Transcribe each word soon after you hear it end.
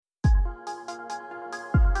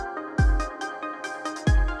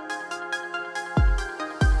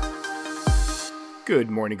Good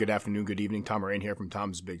morning, good afternoon, good evening. Tom Moran here from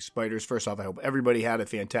Tom's Big Spiders. First off, I hope everybody had a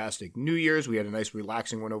fantastic New Year's. We had a nice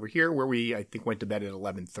relaxing one over here where I think, went to bed at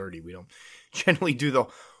 11:30. We don't generally do the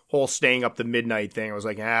whole staying up to midnight thing. I was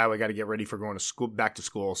like, we got to get ready for going to school, back to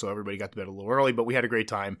school. So everybody got to bed a little early, but we had a great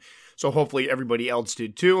time. So hopefully everybody else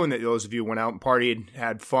did too. And that those of you who went out and partied,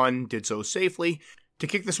 had fun, did so safely. To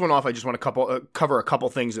kick this one off, I just want to cover a couple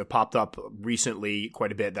things that popped up recently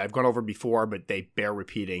quite a bit that I've gone over before, but they bear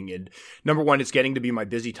repeating. And number one, it's getting to be my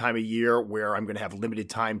busy time of year where I'm going to have limited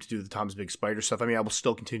time to do the Tom's Big Spider stuff. I mean, I will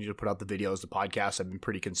still continue to put out the videos, the podcasts I've been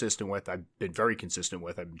pretty consistent with. I've been very consistent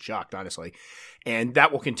with. I've been shocked, honestly. And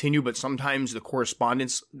that will continue, but sometimes the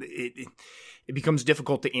correspondence, it becomes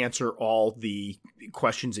difficult to answer all the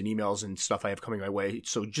questions and emails and stuff I have coming my way.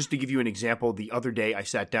 So just to give you an example, the other day I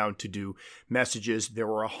sat down to do messages. There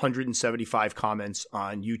were 175 comments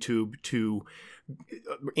on YouTube to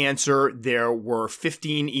answer. There were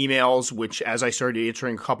 15 emails, which as I started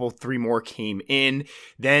answering a couple, 3 more came in.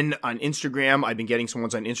 Then on Instagram, I've been getting some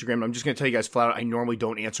ones on Instagram. I'm just going to tell you guys flat out, I normally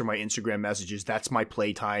don't answer my Instagram messages. That's my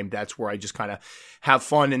playtime. That's where I just kind of have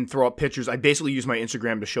fun and throw up pictures. I basically use my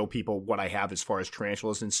Instagram to show people what I have as far as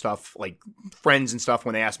tarantulas and stuff, like friends and stuff.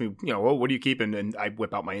 When they ask me, what do you keep? And I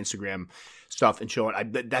whip out my Instagram stuff and show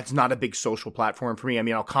it. That's not a big social platform for me. I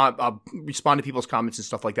mean, I'll respond to people's comments and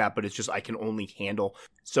stuff like that, but it's just I can only handle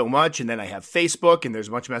so much. And then I have Facebook, and there's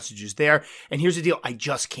a bunch of messages there. And here's the deal: I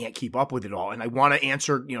just can't keep up with it all. And I want to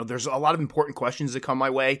answer. There's a lot of important questions that come my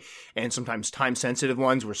way, and sometimes time sensitive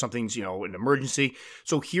ones where something's an emergency.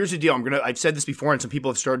 So here's the deal: I've said this before, and some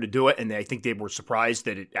people have started to do it, and I think they were surprised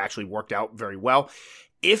that it actually worked out very well.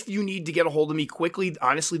 If you need to get a hold of me quickly,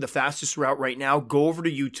 honestly, the fastest route right now, go over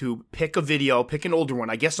to YouTube, pick a video, pick an older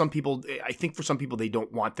one. I think for some people, they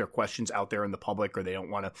don't want their questions out there in the public, or they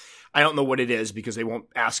don't want to, I don't know what it is, because they won't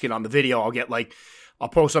ask it on the video. I'll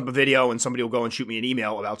post up a video and somebody will go and shoot me an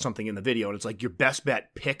email about something in the video. And it's like, your best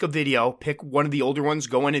bet, pick a video, pick one of the older ones,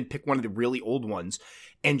 go in and pick one of the really old ones,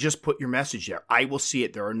 and just put your message there. I will see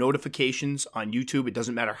it. There are notifications on YouTube. It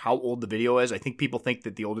doesn't matter how old the video is. I think people think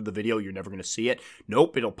that the older the video, you're never going to see it.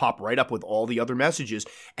 Nope, it'll pop right up with all the other messages,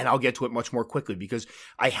 and I'll get to it much more quickly, because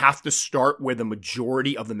I have to start where the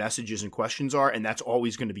majority of the messages and questions are, and that's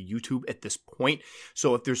always going to be YouTube at this point.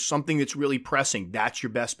 So if there's something that's really pressing, that's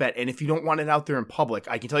your best bet. And if you don't want it out there in public,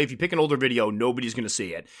 I can tell you, if you pick an older video, nobody's going to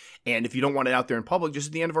see it. And if you don't want it out there in public, just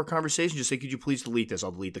at the end of our conversation, just say, could you please delete this?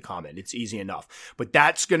 I'll delete the comment. It's easy enough. But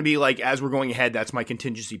that's going to be like, as we're going ahead, that's my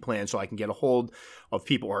contingency plan, so I can get a hold of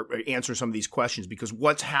people or answer some of these questions. Because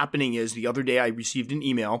what's happening is, the other day I received an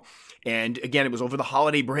email, and again, it was over the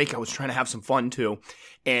holiday break. I was trying to have some fun too.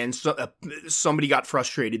 And so, somebody got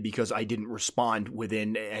frustrated because I didn't respond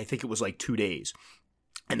within, I think it was like 2 days.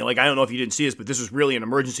 And they're like, I don't know if you didn't see this, but this is really an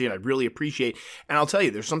emergency, and I'd really appreciate. And I'll tell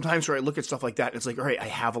you, there's some times where I look at stuff like that, and it's like, all right, I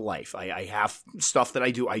have a life. I have stuff that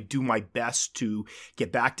I do. I do my best to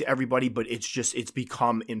get back to everybody, but it's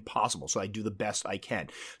become impossible. So I do the best I can.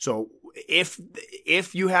 So if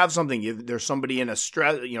you have something, if there's somebody in a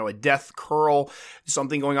stress, a death curl,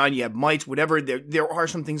 something going on, you have mites, whatever, there are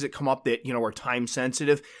some things that come up that, are time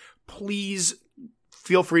sensitive. Please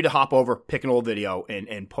feel free to hop over, pick an old video,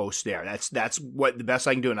 and post there. That's what the best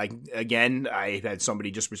I can do. And I had somebody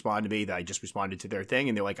just respond to me that I just responded to their thing,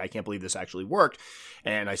 and they're like, I can't believe this actually worked.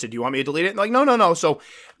 And I said, do you want me to delete it? And they're like, no. So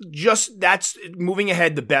that's moving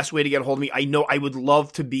ahead, the best way to get a hold of me. I know I would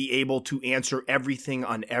love to be able to answer everything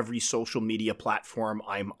on every social media platform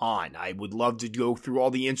I'm on. I would love to go through all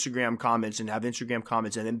the Instagram comments and have Instagram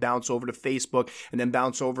comments, and then bounce over to Facebook, and then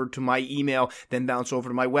bounce over to my email, then bounce over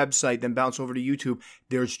to my website, then bounce over to YouTube.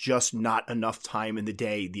 There's just not enough time in the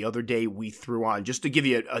day. The other day we threw on, just to give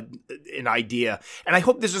you an idea, and I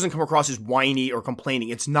hope this doesn't come across as whiny or complaining.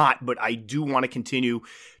 It's not, but I do want to continue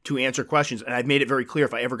to answer questions. And I've made it very clear,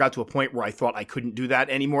 if I ever got to a point where I thought I couldn't do that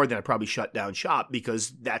anymore, then I'd probably shut down shop,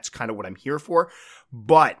 because that's kind of what I'm here for.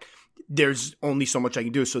 But there's only so much I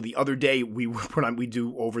can do. So the other day we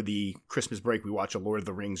do over the Christmas break, we watch a Lord of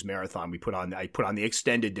the Rings marathon. I put on the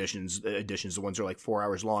extended editions, the ones that are like 4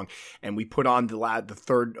 hours long. And we put on the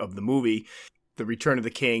third of the movie, The Return of the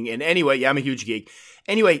King. And anyway, I'm a huge geek.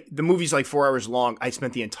 Anyway, the movie's like 4 hours long. I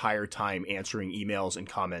spent the entire time answering emails and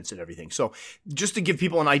comments and everything. So just to give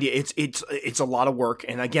people an idea, it's a lot of work.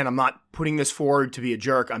 And again, I'm not putting this forward to be a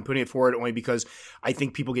jerk. I'm putting it forward only because I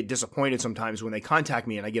think people get disappointed sometimes when they contact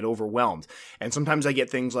me, and I get overwhelmed. And sometimes I get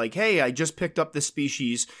things like, hey, I just picked up this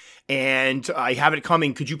species and I have it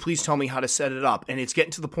coming. Could you please tell me how to set it up? And it's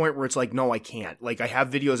getting to the point where it's like, no, I can't. Like, I have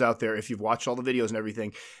videos out there. If you've watched all the videos and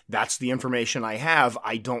everything, that's the information I have,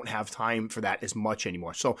 I don't have time for that as much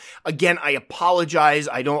anymore. So again, I apologize.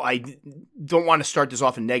 I don't want to start this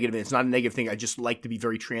off in negative. It's not a negative thing. I just like to be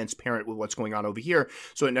very transparent with what's going on over here,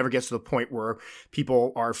 so it never gets to the point where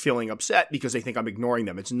people are feeling upset because they think I'm ignoring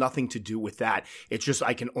them. It's nothing to do with that. It's just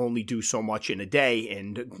I can only do so much in a day,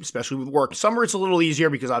 and especially with work. Summer it's a little easier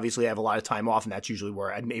because obviously I have a lot of time off, and that's usually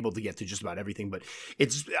where I'm able to get to just about everything. But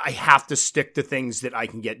I have to stick to things that I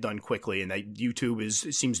can get done quickly, and YouTube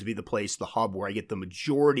seems to be the place, the hub where I get the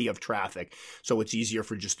majority of traffic. So it's easier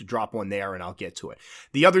for just to drop one there and I'll get to it.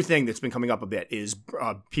 The other thing that's been coming up a bit is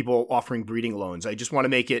people offering breeding loans. I just want to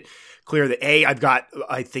make it clear that I've got,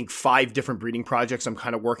 I think, 5 different breeding projects I'm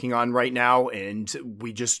kind of working on right now. And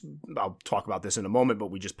I'll talk about this in a moment,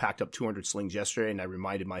 but we just packed up 200 slings yesterday, and I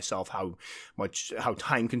reminded myself how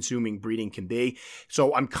time consuming breeding can be.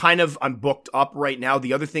 So I'm booked up right now.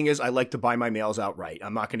 The other thing is I like to buy my males outright.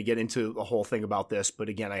 I'm not going to get into a whole thing about this, but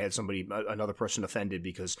again, I had another person offended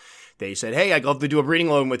because they said, "Hey, I'd love to do a breeding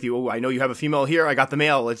loan with you. Oh, I know you have a female here. I got the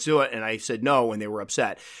male. Let's do it." And I said no, and they were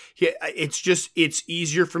upset. It's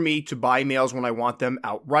easier for me to buy males when I want them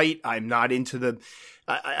outright. I'm not into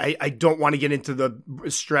I don't want to get into the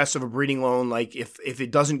stress of a breeding loan. Like if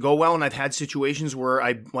it doesn't go well, and I've had situations where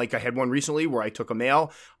I had one recently where I took a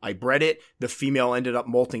male, I bred it, the female ended up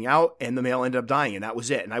molting out, and the male ended up dying, and that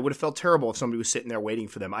was it. And I would have felt terrible if somebody was sitting there waiting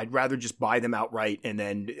for them. I'd rather just buy them outright and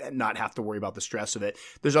then not have to worry about the stress of it.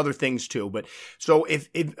 There's other things too, but so if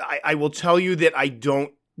I will tell you that I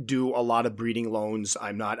don't do a lot of breeding loans.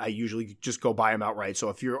 I usually just go buy them outright. So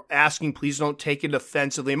if you're asking, please don't take it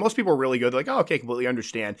offensively. And most people are really good. They're like, "Oh, okay, completely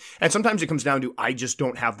understand." And sometimes it comes down to, I just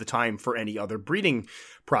don't have the time for any other breeding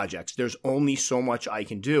projects. There's only so much I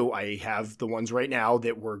can do. I have the ones right now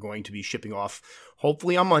that we're going to be shipping off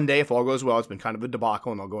hopefully on Monday, if all goes well. It's been kind of a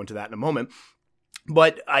debacle, and I'll go into that in a moment.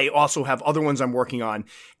 But I also have other ones I'm working on,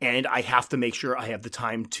 and I have to make sure I have the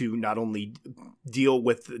time to not only deal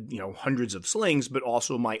with, hundreds of slings, but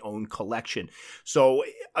also my own collection. So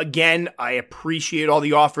again, I appreciate all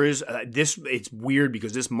the offers. It's weird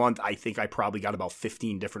because this month I think I probably got about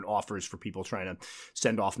 15 different offers for people trying to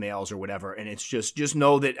send off males or whatever. And it's just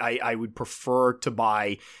know that I would prefer to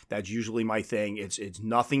buy. That's usually my thing. It's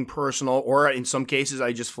nothing personal, or in some cases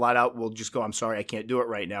I just flat out will just go, "I'm sorry, I can't do it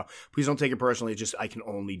right now. Please don't take it personally. It's just I can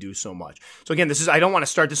only do so much." So again, I don't want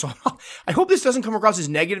to start this off. I hope this doesn't come across as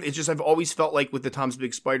negative. It's just I've always felt like with the Tom's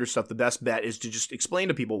Big Spider stuff, the best bet is to just explain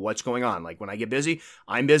to people what's going on. Like when I get busy,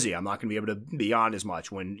 I'm busy. I'm not going to be able to be on as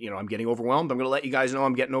much. When I'm getting overwhelmed, I'm going to let you guys know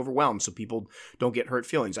I'm getting overwhelmed so people don't get hurt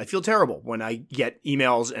feelings. I feel terrible when I get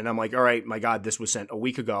emails and I'm like, "All right, my God, this was sent a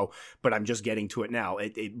week ago, but I'm just getting to it now."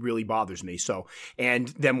 It really bothers me. So, and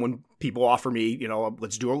then when people offer me,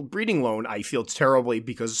 "Let's do a breeding loan," I feel terribly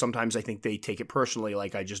because sometimes I think they take it personally.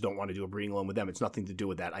 Like I just don't want to do a breeding loan with them. It's nothing to do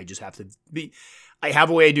with that. I just have to I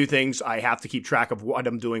have a way I do things. I have to keep track of what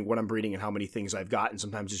I'm doing, what I'm breeding, and how many things I've got. And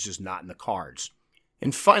sometimes it's just not in the cards.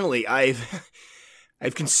 And finally, I've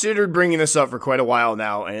considered bringing this up for quite a while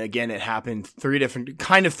now. And again, it happened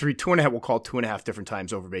 2.5, we'll call it 2.5 different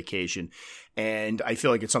times over vacation. And I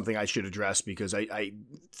feel like it's something I should address because I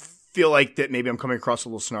feel like that maybe I'm coming across a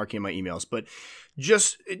little snarky in my emails. But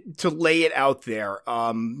just to lay it out there,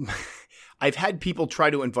 I've had people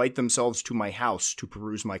try to invite themselves to my house to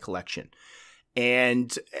peruse my collection.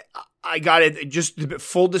 And I got it, just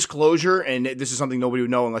full disclosure, and this is something nobody would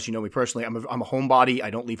know unless you know me personally. I'm a homebody. I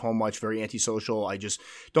don't leave home much, very antisocial. I just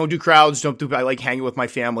don't do crowds, I like hanging with my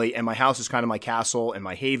family, and my house is kind of my castle and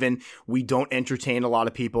my haven. We don't entertain a lot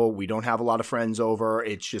of people. We don't have a lot of friends over.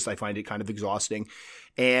 It's just, I find it kind of exhausting.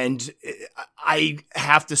 And I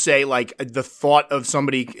have to say, like, the thought of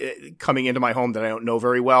somebody coming into my home that I don't know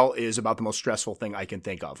very well is about the most stressful thing I can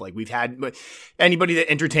think of. Like, we've had anybody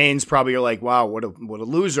that entertains probably are like, "Wow, what a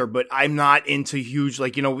loser." But I'm not into huge,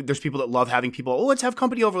 there's people that love having people, "Oh, let's have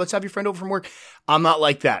company over. Let's have your friend over from work." I'm not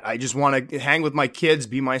like that. I just want to hang with my kids,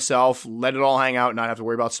 be myself, let it all hang out, not have to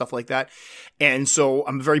worry about stuff like that. And so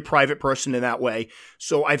I'm a very private person in that way.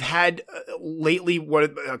 So I've had lately,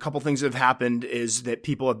 a couple things that have happened is that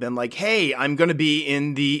people have been like, "Hey, I'm going to be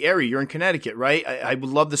in the area. You're in Connecticut, right? I would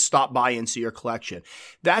love to stop by and see your collection."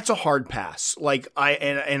 That's a hard pass. Like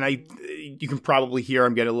you can probably hear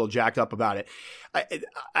I'm getting a little jacked up about it.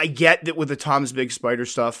 I get that with the Tom's Big Spider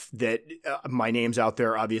stuff that my name's out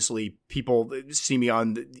there. Obviously, people see me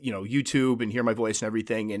on YouTube and hear my voice and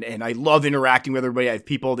everything, and I love interacting with everybody. I have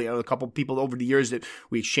people, a couple people over the years that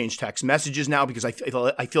we exchange text messages now because I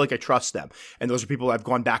feel like I trust them, and those are people I've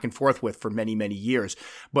gone back and forth with for many, many years.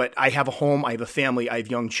 But I have a home, I have a family, I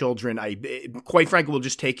have young children. I quite frankly will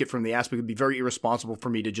just take it from the aspect. It'd be very irresponsible for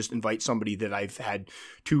me to just invite somebody that I've had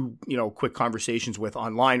two quick conversations with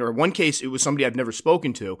online, or in one case it was somebody I've never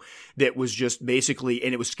spoken to that was just basically,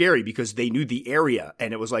 and it was scary because they knew the area,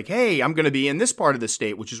 and it was like, hey, I'm going to be in this part of the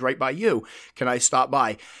state, which is right by you. Can I stop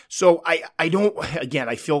by? So I don't, again,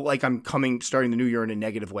 I feel like I'm starting the new year in a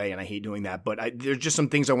negative way, and I hate doing that, but there's just some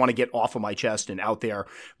things I want to get off of my chest and out there at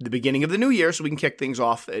the beginning of the new year so we can kick things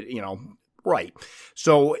off, right.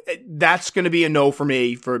 So that's going to be a no for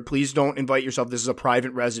me. Please don't invite yourself. This is a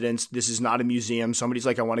private residence. This is not a museum. Somebody's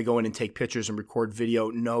like, I want to go in and take pictures and record video.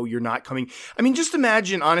 No, you're not coming. I mean, just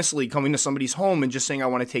imagine, honestly, coming to somebody's home and just saying, I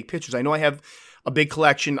want to take pictures. I know I have a big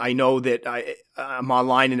collection. I know that I'm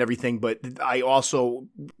online and everything, but I also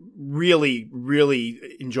really, really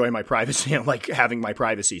enjoy my privacy. I like having my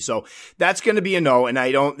privacy. So that's going to be a no.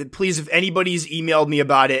 And please, if anybody's emailed me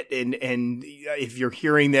about it and if you're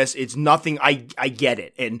hearing this, it's nothing. I get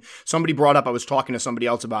it. And somebody brought up, I was talking to somebody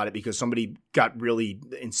else about it because somebody got really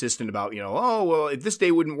insistent about, oh, well, if this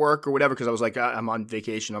day wouldn't work or whatever, because I was like, I'm on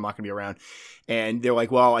vacation. I'm not going to be around. And they're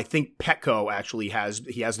like, well, I think Petco actually has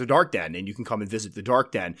the dark den and you can come and visit the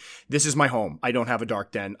dark den. This is my home. I don't have a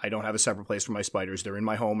dark den. I don't have a separate place for my spiders. They're in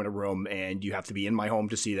my home in a room and you have to be in my home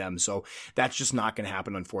to see them. So that's just not going to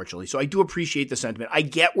happen, unfortunately. So I do appreciate the sentiment. I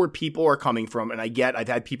get where people are coming from, and I've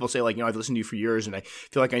had people say like, I've listened to you for years and I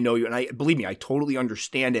feel like I know you. And believe me, I totally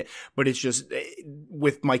understand it, but it's just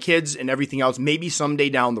with my kids and everything else, maybe someday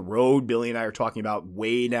down the road, Billy and I are talking about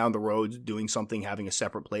way down the road, doing something, having a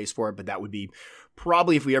separate place for it, but that would be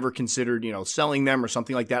probably if we ever considered, selling them or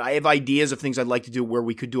something like that. I have ideas of things I'd like to do where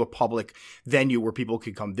we could do a public venue where people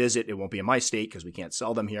could come visit. It won't be in my state because we can't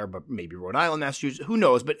sell them here, but maybe Rhode Island, Massachusetts, who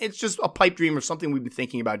knows? But it's just a pipe dream or something we've been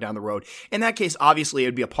thinking about down the road. In that case, obviously, it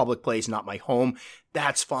would be a public place, not my home.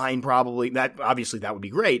 That's fine, probably. That would be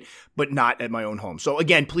great, but not at my own home. So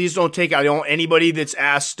again, please don't take out anybody that's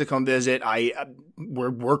asked to come visit.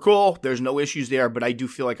 We're cool. There's no issues there, but I do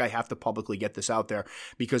feel like I have to publicly get this out there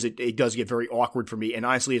because it does get very awkward for me. And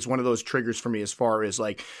honestly, it's one of those triggers for me as far as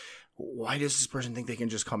like, why does this person think they can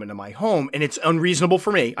just come into my home? And it's unreasonable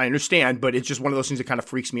for me. I understand, but it's just one of those things that kind of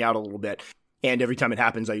freaks me out a little bit. And every time it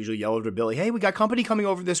happens, I usually yell over to Billy, hey, we got company coming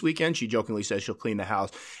over this weekend. She jokingly says she'll clean the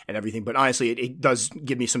house and everything. But honestly, it does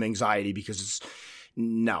give me some anxiety because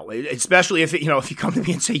especially if if you come to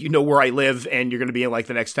me and say, where I live and you're going to be in like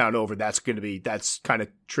the next town over, that's kind of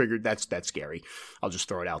triggered. That's scary. I'll just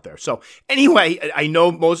throw it out there. So anyway, I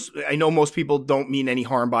know most people don't mean any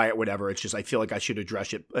harm by it, whatever. It's just, I feel like I should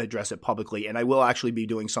address it publicly. And I will actually be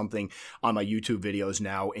doing something on my YouTube videos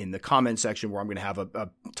now in the comment section where I'm going to have a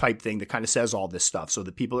type thing that kind of says all this stuff. So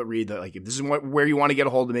the people that read that, like, if this is where you want to get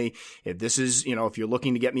a hold of me, if this is, if you're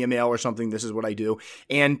looking to get me a mail or something, this is what I do.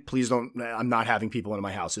 And please I'm not having people into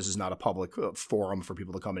my house. This is not a public forum for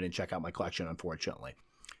people to come in and check out my collection, unfortunately.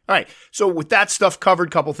 All right. So with that stuff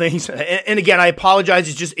covered, couple things. And again, I apologize.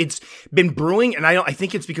 It's been brewing, and I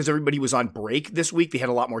think it's because everybody was on break this week. They had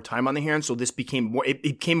a lot more time on their hands. So this became it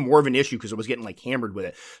became more of an issue because I was getting like hammered with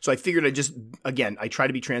it. So I figured I try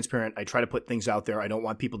to be transparent. I try to put things out there. I don't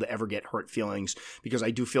want people to ever get hurt feelings because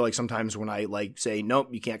I do feel like sometimes when I like say, nope,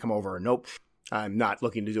 you can't come over, or nope, I'm not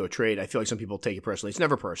looking to do a trade, I feel like some people take it personally. It's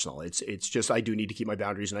never personal. It's just I do need to keep my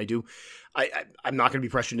boundaries, and I'm not going to be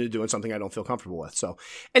pressured into doing something I don't feel comfortable with. So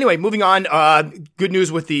anyway, moving on. Good news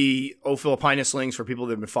with the O. philippinus slings for people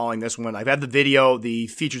that have been following this one. I've had the video. The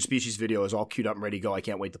featured species video is all queued up and ready to go. I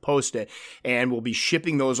can't wait to post it, and we'll be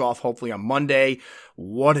shipping those off hopefully on Monday.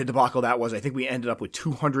 What a debacle that was. I think we ended up with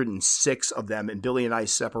 206 of them, and Billy and I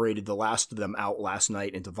separated the last of them out last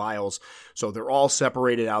night into vials. So they're all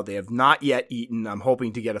separated out. They have not yet eaten. I'm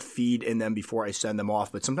hoping to get a feed in them before I send them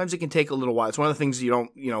off, but sometimes it can take a little while. It's one of the things you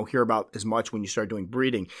don't hear about as much when you start doing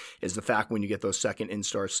breeding is the fact when you get those second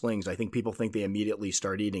instar slings. I think people think they immediately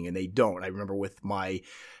start eating, and they don't. I remember with my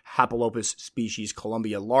Hapalopus species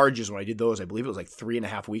Columbia larges, when I did those, I believe it was like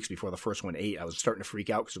 3.5 weeks before the first one ate. I was starting to freak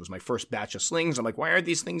out because it was my first batch of slings. I'm like, why aren't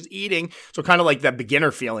these things eating? So kind of like that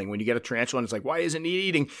beginner feeling when you get a tarantula and it's like, why isn't it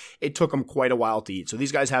eating? It took them quite a while to eat. So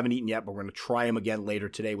these guys haven't eaten yet, but we're going to try them again later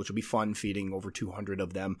today, which will be fun, feeding getting over 200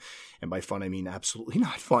 of them. And by fun, I mean absolutely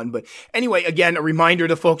not fun. But anyway, again, a reminder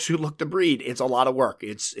to folks who look to breed. It's a lot of work.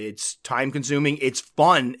 It's time consuming. It's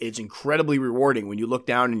fun. It's incredibly rewarding when you look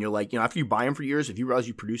down and you're like, after you buy them for years, if you realize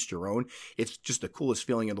you produced your own, it's just the coolest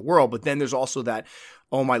feeling in the world. But then there's also that,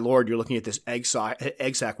 oh my Lord, you're looking at this egg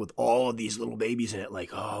sack with all of these little babies in it. Like,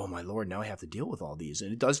 oh my Lord, now I have to deal with all these.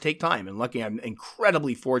 And it does take time. And lucky, I'm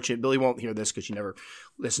incredibly fortunate. Billy won't hear this because she never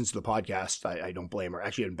listens to the podcast. I don't blame her.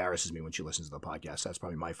 Actually, it embarrasses me when she listens to the podcast. That's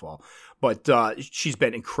probably my fault. But she's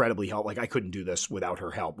been incredibly helpful. Like, I couldn't do this without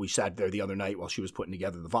her help. We sat there the other night while she was putting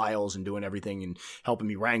together the vials and doing everything and helping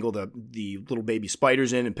me wrangle the little baby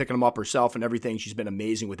spiders in and picking them up herself and everything. She's been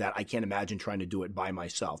amazing with that. I can't imagine trying to do it by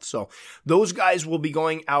myself. So those guys will be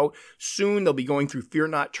going out soon. They'll be going through Fear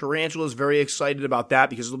Not Tarantulas. Very excited about that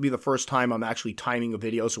because it'll be the first time I'm actually timing a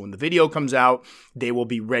video. So when the video comes out, they will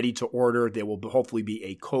be ready to order. There will hopefully be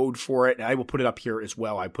a code for it. And I will put it up here as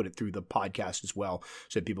well. I put it through the podcast as well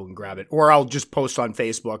so that people can grab it. Or I'll just post on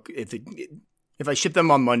Facebook. If I ship them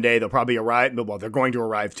on Monday, they'll probably arrive. Well, they're going to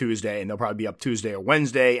arrive Tuesday, and they'll probably be up Tuesday or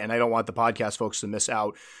Wednesday. And I don't want the podcast folks to miss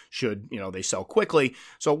out should, they sell quickly.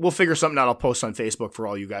 So we'll figure something out. I'll post on Facebook for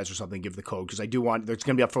all you guys or something, give the code, because I do want, it's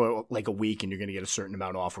going to be up for like a week, and you're going to get a certain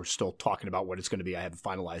amount off. We're still talking about what it's going to be. I haven't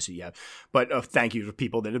finalized it yet. But thank you to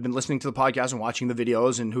people that have been listening to the podcast and watching the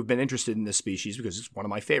videos and who've been interested in this species because it's one of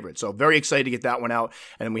my favorites. So very excited to get that one out.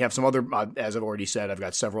 And then we have some other, as I've already said, I've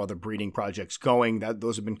got several other breeding projects going.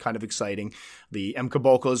 Those have been kind of exciting. The M.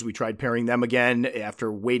 Caboclos, we tried pairing them again after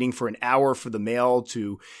waiting for an hour for the male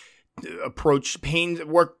to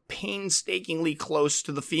work painstakingly close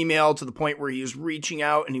to the female to the point where he was reaching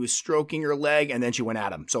out and he was stroking her leg, and then she went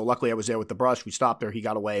at him. So luckily I was there with the brush. We stopped her. He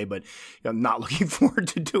got away, but I'm not looking forward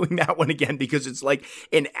to doing that one again because it's like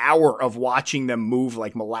an hour of watching them move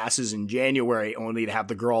like molasses in January only to have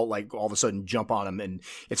the girl like all of a sudden jump on him. And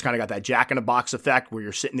it's kind of got that Jack in a Box effect where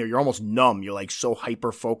you're sitting there, you're almost numb. You're like so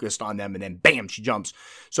hyper focused on them, and then bam, she jumps.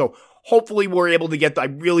 So hopefully we're able to get, I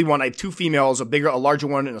have two females, a larger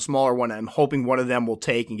one and a smaller one. I'm hoping one of them will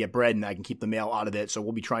take and get bred and I can keep the male out of it. So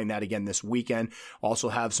we'll be trying that again this weekend. Also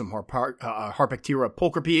have some Harpactira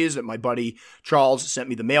pulchripes that my buddy Charles sent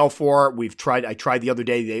me the mail for. I tried the other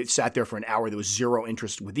day. They sat there for an hour. There was zero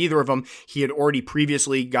interest with either of them. He had already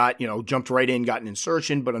previously jumped right in, got an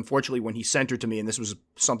insertion, but unfortunately when he sent her to me, and this was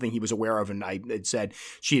something he was aware of, and I had said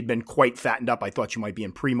she had been quite fattened up. I thought she might be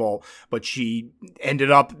in pre-molt, but she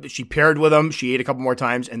she paired with him. She ate a couple more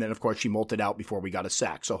times, and then of course she molted out before we got a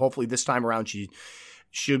sack. So hopefully this time around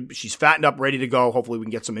she's fattened up, ready to go. Hopefully we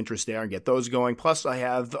can get some interest there and get those going. Plus I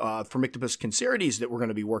have Phormictopus cancerides that we're going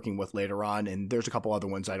to be working with later on, and there's a couple other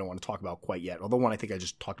ones I don't want to talk about quite yet, although one I think I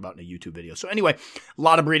just talked about in a YouTube video. So anyway, a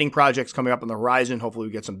lot of breeding projects coming up on the horizon. Hopefully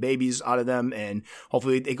we get some babies out of them, and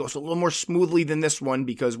hopefully it goes a little more smoothly than this one,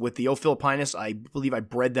 because with the Ophilipinus, I believe I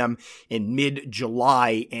bred them in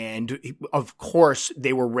mid-July, and of course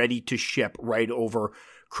they were ready to ship right over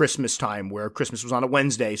Christmas time, where Christmas was on a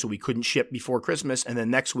Wednesday, so we couldn't ship before Christmas. And then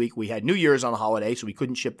next week we had New Year's on a holiday, so we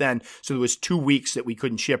couldn't ship then. So there was 2 weeks that we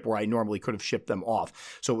couldn't ship where I normally could have shipped them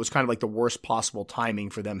off. So it was kind of like the worst possible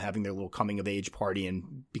timing for them having their little coming of age party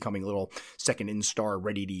and becoming a little second instar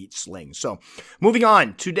ready to eat slings. So moving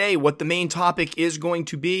on, today what the main topic is going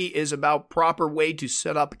to be is about proper way to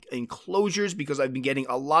set up enclosures, because I've been getting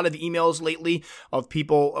a lot of emails lately of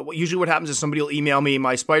people. Usually what happens is somebody will email me,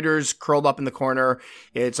 my spider's curled up in the corner.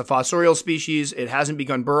 It's a fossorial species. It hasn't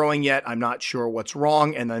begun burrowing yet. I'm not sure what's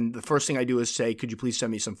wrong. And then the first thing I do is say, could you please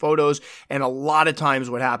send me some photos? And a lot of times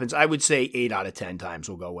what happens, I would say 8 out of 10 times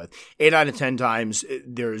we'll go with. 8 out of 10 times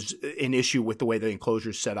there's an issue with the way the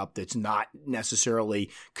enclosure is set up that's not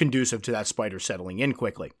necessarily conducive to that spider settling in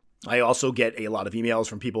quickly. I also get a lot of emails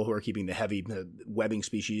from people who are keeping the heavy webbing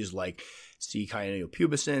species like C.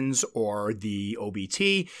 Cyanopubescens or the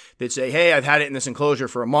OBT that say, hey, I've had it in this enclosure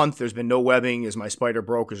for a month. There's been no webbing. Is my spider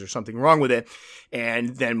broke? Is there something wrong with it? And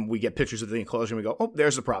then we get pictures of the enclosure and we go, oh,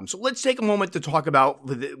 there's the problem. So let's take a moment to talk about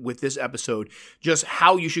with this episode just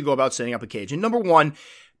how you should go about setting up a cage. And number one,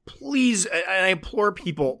 please, and I implore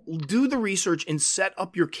people, do the research and set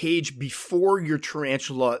up your cage before your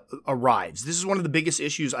tarantula arrives. This is one of the biggest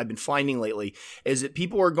issues I've been finding lately, is that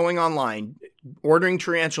people are going online, ordering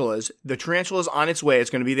tarantulas. The tarantula's on its way. It's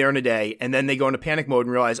going to be there in a day. And then they go into panic mode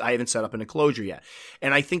and realize I haven't set up an enclosure yet.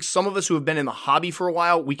 And I think some of us who have been in the hobby for a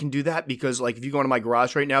while, we can do that because, like, if you go into my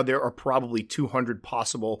garage right now, there are probably 200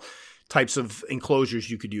 possible types of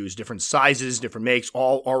enclosures you could use, different sizes, different makes,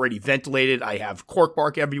 all already ventilated. I have cork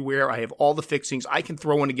bark everywhere. I have all the fixings. I can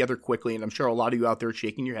throw one together quickly, and I'm sure a lot of you out there are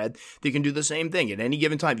shaking your head. They can do the same thing at any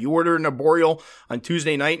given time. You order an arboreal on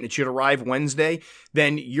Tuesday night and it should arrive Wednesday,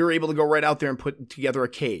 then you're able to go right out there and put together a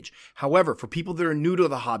cage. However, for people that are new to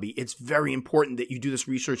the hobby, it's very important that you do this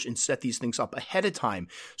research and set these things up ahead of time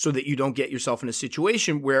so that you don't get yourself in a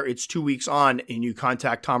situation where it's 2 weeks on and you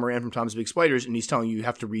contact Tom Moran from Tom's Big Spiders and he's telling you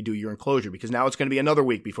have to redo your enclosure because now it's going to be another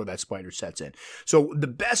week before that spider sets in. So the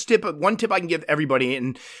best tip, one tip I can give everybody,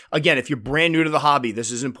 and again, if you're brand new to the hobby, this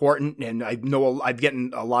is important. And I know I've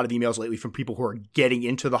gotten a lot of emails lately from people who are getting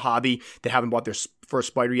into the hobby that haven't bought their first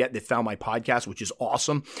spider yet. They found my podcast, which is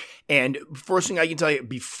awesome. And first thing I can tell you,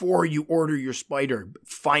 before you order your spider,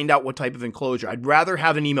 find out what type of enclosure. I'd rather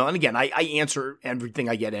have an email. And again, I answer everything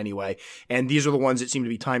I get anyway. And these are the ones that seem to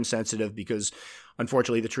be time sensitive because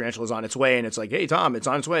unfortunately the tarantula is on its way and it's like, hey, Tom, it's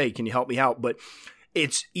on its way. Can you help me out? But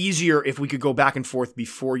it's easier if we could go back and forth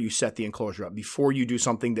before you set the enclosure up, before you do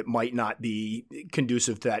something that might not be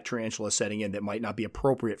conducive to that tarantula setting in, that might not be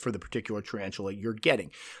appropriate for the particular tarantula you're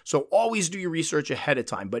getting. So always do your research ahead of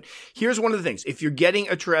time. But here's one of the things. If you're getting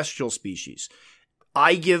a terrestrial species,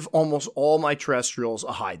 I give almost all my terrestrials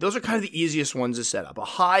a hide. Those are kind of the easiest ones to set up. A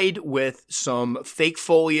hide with some fake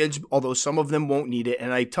foliage, although some of them won't need it.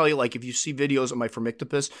 And I tell you, like, if you see videos of my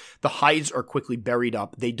Phormictopus, the hides are quickly buried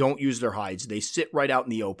up. They don't use their hides. They sit right out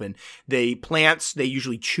in the open. They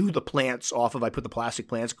usually chew the plants off of, I put the plastic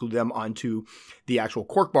plants, glue them onto the actual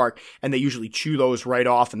cork bark, and they usually chew those right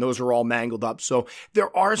off, and those are all mangled up. So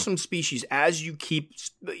there are some species, as you keep,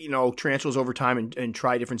 tarantulas over time and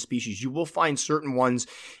try different species, you will find certain ones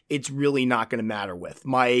it's really not going to matter with.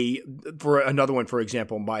 For another one, for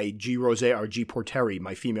example, my G. Rosea or G. Porteri,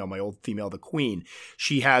 my old female, the queen,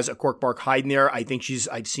 she has a cork bark hide in there. I think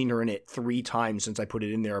I'd seen her in it 3 times since I put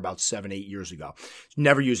it in there about 7-8 years ago.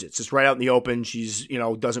 Never use it. It's just right out in the open. She's,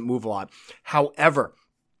 doesn't move a lot. However,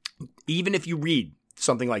 even if you read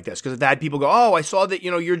something like this, because I've had people go, oh, I saw that,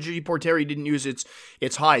 your G. Porteri didn't use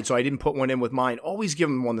its hide, so I didn't put one in with mine. Always give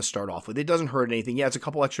them one to start off with. It doesn't hurt anything. Yeah, it's a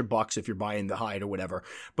couple extra bucks if you're buying the hide or whatever,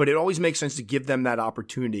 but it always makes sense to give them that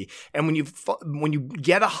opportunity. And when you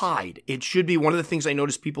get a hide, it should be one of the things I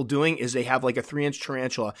notice people doing is they have like a 3-inch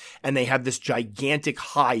tarantula and they have this gigantic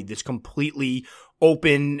hide that's completely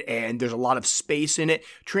open and there's a lot of space in it.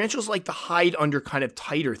 Tarantulas like to hide under kind of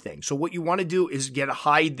tighter things. So what you want to do is get a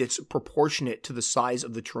hide that's proportionate to the size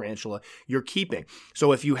of the tarantula you're keeping.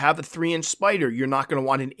 So if you have a 3-inch spider, you're not going to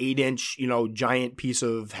want an 8-inch, giant piece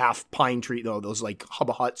of half pine tree, those like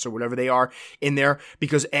hubba huts or whatever they are in there,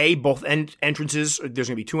 because both entrances, there's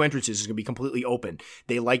going to be 2 entrances, it's going to be completely open.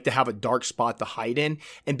 They like to have a dark spot to hide in,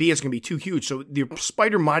 and B, it's going to be too huge. So the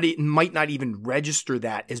spider might not even register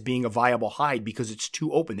that as being a viable hide because it's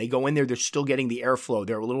too open. They go in there, they're still getting the airflow.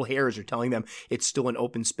 Their little hairs are telling them it's still an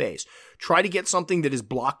open space. Try to get something that is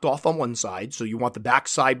blocked off on one side. So you want the back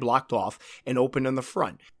side blocked off and open on the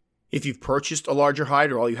front. If you've purchased a larger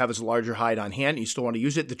hide or all you have is a larger hide on hand and you still want to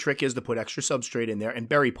use it, the trick is to put extra substrate in there and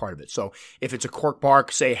bury part of it. So if it's a cork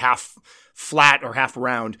bark, say half flat or half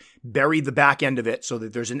round, bury the back end of it so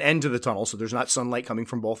that there's an end to the tunnel, so there's not sunlight coming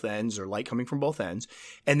from both ends or light coming from both ends,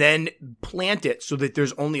 and then plant it so that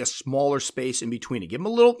there's only a smaller space in between it. Give them a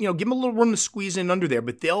little room to squeeze in under there,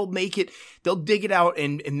 but they'll dig it out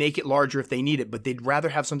and make it larger if they need it, but they'd rather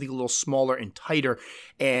have something a little smaller and tighter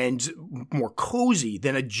and more cozy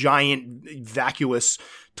than a giant vacuous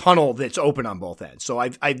tunnel that's open on both ends. So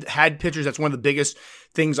I've had pictures. That's one of the biggest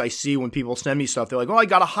things I see when people send me stuff. They're like, oh, I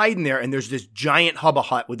got a hide in there. And there's this giant hubba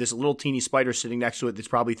hut with this little teeny spider sitting next to it that's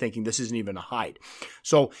probably thinking this isn't even a hide.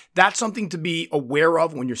 So that's something to be aware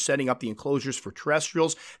of when you're setting up the enclosures for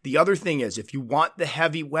terrestrials. The other thing is, if you want the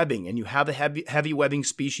heavy webbing and you have a heavy webbing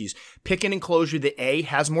species, pick an enclosure that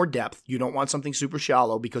has more depth. You don't want something super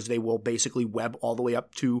shallow because they will basically web all the way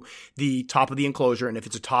up to the top of the enclosure. And if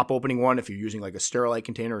it's a top opening one, if you're using like a Sterilite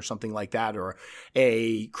container or something like that, or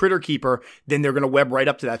a critter keeper, then they're going to web right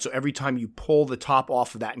up to that. So every time you pull the top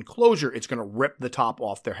off of that enclosure, it's going to rip the top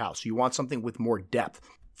off their house. So you want something with more depth.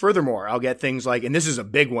 Furthermore, I'll get things like, and this is a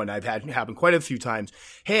big one I've had happen quite a few times.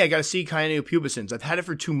 Hey, I got a C. Cyaneo pubescens. I've had it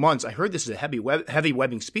for 2 months. I heard this is a heavy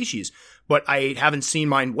webbing species, but I haven't seen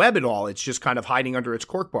mine web at all. It's just kind of hiding under its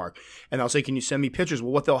cork bark. And I'll say, can you send me pictures?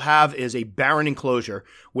 Well, what they'll have is a barren enclosure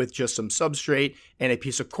with just some substrate and a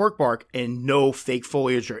piece of cork bark and no fake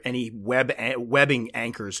foliage or any webbing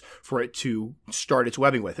anchors for it to start its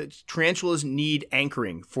webbing with. Tarantulas need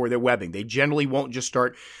anchoring for their webbing. They generally won't just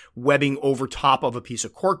start webbing over top of a piece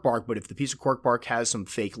of cork bark, but if the piece of cork bark has some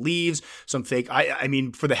fake leaves, some fake, I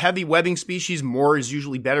mean, for the heavy webbing species, more is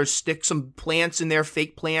usually better. Stick some plants in there,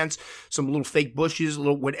 fake plants, some little fake bushes,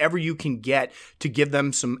 little whatever you can get to give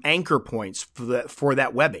them some anchor points for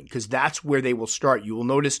that webbing, because that's where they will start. You will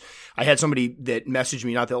notice I had somebody that messaged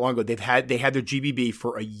me not that long ago. They had their GBB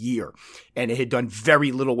for a year and it had done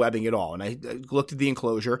very little webbing at all. And I looked at the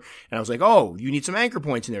enclosure and I was like, oh, you need some anchor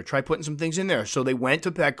points in there. Try putting some things in there. So they went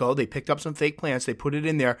to Petco. They picked up some fake plants. They put it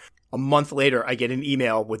in there. A month later, I get an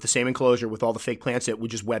email with the same enclosure with all the fake plants that were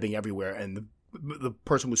just webbing everywhere. And the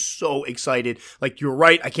person was so excited. Like, you're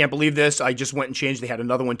right. I can't believe this. I just went and changed. They had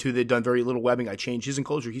another one too. They'd done very little webbing. I changed his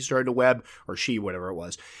enclosure. He started to web, or she, whatever it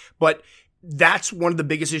was. But that's one of the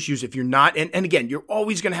biggest issues. If you're not, and again, you're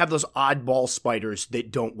always going to have those oddball spiders that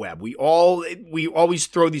don't web. We always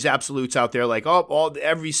throw these absolutes out there like,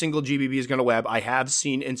 every single GBB is going to web. I have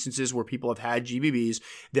seen instances where people have had GBBs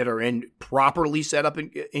that are in properly set up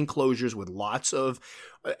enclosures with lots of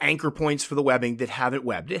anchor points for the webbing that haven't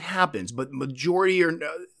webbed. It happens, but majority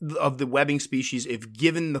of the webbing species, if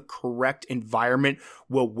given the correct environment,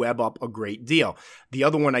 will web up a great deal. The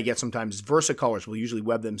other one I get sometimes is versicolors will usually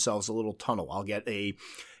web themselves a little tunnel. I'll get a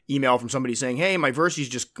email from somebody saying, hey, my Versi's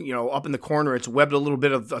just, up in the corner. It's webbed a little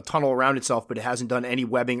bit of a tunnel around itself, but it hasn't done any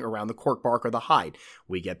webbing around the cork bark or the hide.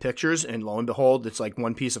 We get pictures, and lo and behold, it's like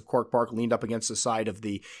one piece of cork bark leaned up against the side of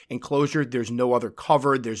the enclosure. There's no other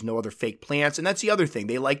cover. There's no other fake plants. And that's the other thing.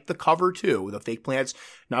 They like the cover too. The fake plants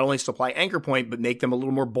not only supply anchor point, but make them a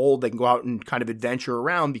little more bold. They can go out and kind of adventure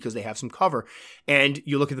around because they have some cover. And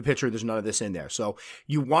you look at the picture, there's none of this in there. So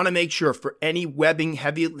you want to make sure for any webbing,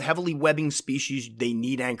 heavily webbing species, they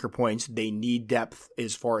need anchor points. They need depth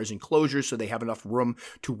as far as enclosures, so they have enough room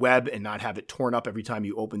to web and not have it torn up every time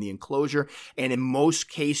you open the enclosure. And in most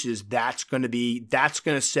cases, that's going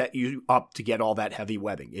to set you up to get all that heavy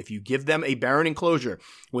webbing. If you give them a barren enclosure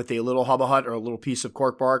with a little hubba hut or a little piece of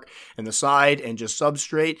cork bark in the side and just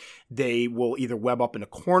substrate, they will either web up in a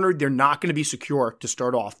corner. They're not going to be secure to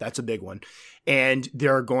start off. That's a big one. And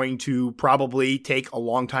they're going to probably take a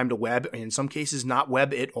long time to web, and in some cases not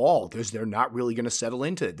web at all, because they're not really going to settle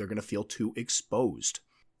into it. They're going to feel too exposed.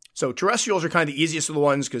 So terrestrials are kind of the easiest of the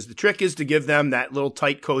ones, because the trick is to give them that little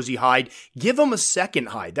tight, cozy hide. Give them a second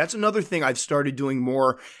hide. That's another thing I've started doing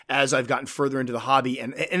more as I've gotten further into the hobby.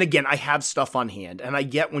 And again, I have stuff on hand, and I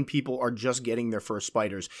get when people are just getting their first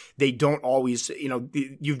spiders. They don't always,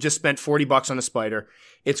 you've just spent $40 on a spider.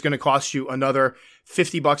 It's going to cost you another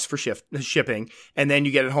 $50 for shipping, and then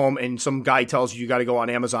you get it home and some guy tells you got to go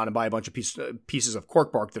on Amazon and buy a bunch of pieces of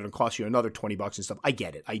cork bark that will cost you another $20 and stuff. I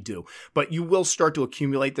get it. I do. But you will start to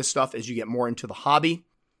accumulate this stuff as you get more into the hobby.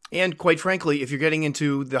 And quite frankly, if you're getting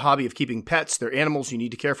into the hobby of keeping pets, they're animals you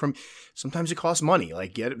need to care for them. Sometimes it costs money.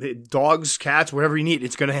 Like get dogs, cats, whatever you need.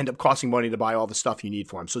 It's going to end up costing money to buy all the stuff you need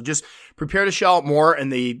for them. So just prepare to shell out more in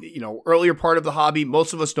the earlier part of the hobby.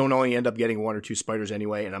 Most of us don't only end up getting one or two spiders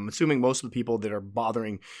anyway. And I'm assuming most of the people that are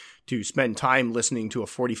bothering to spend time listening to a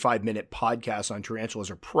 45-minute podcast on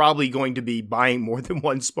tarantulas are probably going to be buying more than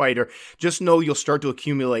one spider. Just know you'll start to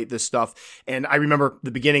accumulate this stuff. And I remember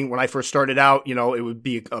the beginning when I first started out, it would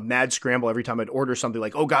be a mad scramble every time I'd order something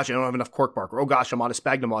like, oh gosh, I don't have enough cork bark, or oh gosh, I'm out of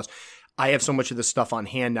sphagnum moss. I have so much of this stuff on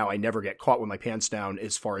hand now, I never get caught with my pants down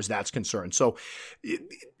as far as that's concerned. So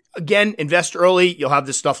again, invest early. You'll have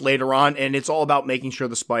this stuff later on, and it's all about making sure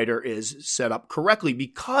the spider is set up correctly,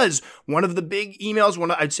 because one of the big emails,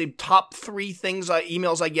 I'd say top 3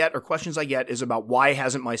 emails I get or questions I get is about why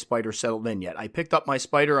hasn't my spider settled in yet? I picked up my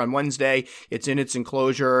spider on Wednesday. It's in its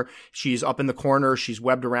enclosure. She's up in the corner. She's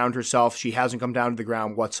webbed around herself. She hasn't come down to the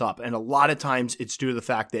ground. What's up? And a lot of times it's due to the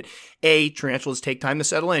fact that tarantulas take time to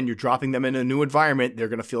settle in. You're dropping them in a new environment. They're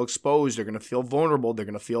going to feel exposed. They're going to feel vulnerable. They're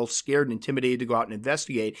going to feel scared and intimidated to go out and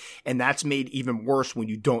investigate. And that's made even worse when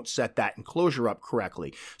you don't set that enclosure up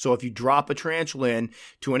correctly. So if you drop a tarantula in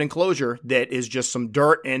to an enclosure that is just some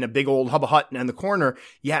dirt and a big old hubba hut in the corner,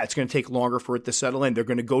 it's going to take longer for it to settle in. They're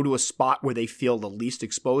going to go to a spot where they feel the least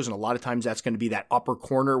exposed. And a lot of times that's going to be that upper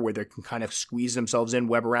corner where they can kind of squeeze themselves in,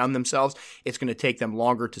 web around themselves. It's going to take them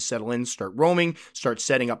longer to settle in, start roaming, start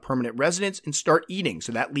setting up permanent residence, and start eating.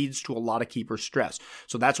 So that leads to a lot of keeper stress.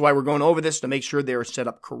 So that's why we're going over this, to make sure they're set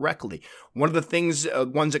up correctly. One of the things,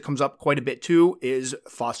 ones that comes up quite a bit too, is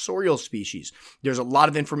fossorial species. There's a lot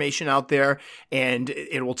of information out there, and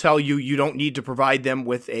it will tell you you don't need to provide them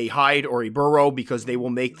with a hide or a burrow because they will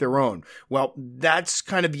make their own. Well, that's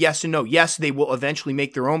kind of yes and no. Yes, they will eventually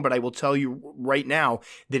make their own, but I will tell you right now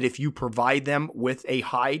that if you provide them with a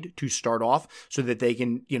hide to start off so that they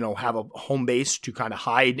can, have a home base to kind of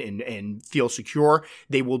hide and feel secure,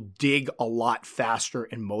 they will dig a lot faster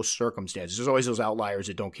in most circumstances. There's always those outliers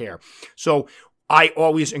that don't care. So I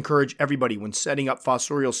always encourage everybody when setting up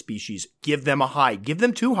fossorial species, give them a hide. Give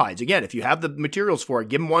them 2 hides. Again, if you have the materials for it,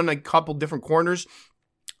 give them one a couple different corners.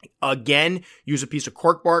 Again, use a piece of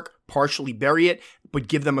cork bark, partially bury it, but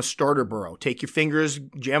give them a starter burrow. Take your fingers,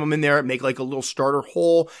 jam them in there, make like a little starter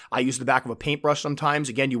hole. I use the back of a paintbrush sometimes.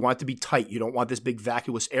 Again, you want it to be tight. You don't want this big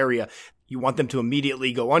vacuous area. You want them to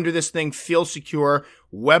immediately go under this thing, feel secure,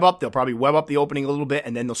 web up. They'll probably web up the opening a little bit,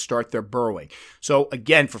 and then they'll start their burrowing. So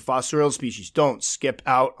again, for fossorial species, don't skip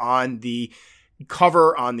out on the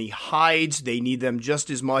cover on the hides. They need them just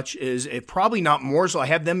as much as, if probably not more, so I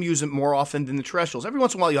have them use it more often than the terrestrials. Every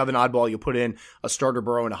once in a while you have an oddball, you'll put in a starter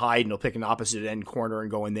burrow and a hide, and they'll pick an opposite end corner and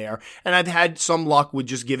go in there. And I've had some luck with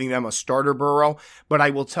just giving them a starter burrow, but I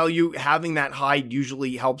will tell you, having that hide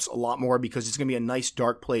usually helps a lot more because it's going to be a nice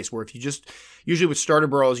dark place where if you just, usually with starter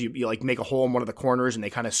burrows, you like make a hole in one of the corners and they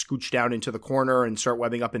kind of scooch down into the corner and start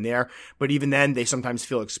webbing up in there. But even then, they sometimes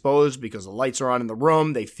feel exposed because the lights are on in the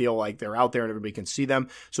room. They feel like they're out there and everybody can see them.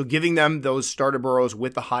 So giving them those starter burrows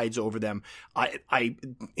with the hides over them, I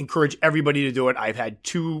encourage everybody to do it. I've had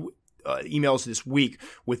 2 emails this week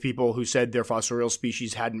with people who said their fossorial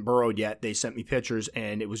species hadn't burrowed yet. They sent me pictures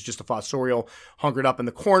and it was just a fossorial hunkered up in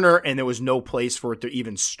the corner and there was no place for it to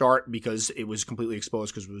even start because it was completely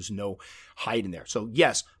exposed because there was no hide in there. So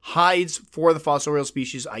yes, hides for the fossorial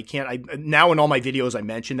species. Now in all my videos, I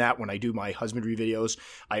mention that when I do my husbandry videos,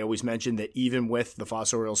 I always mention that even with the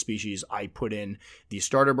fossorial species, I put in these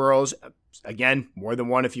starter burrows. Again, more than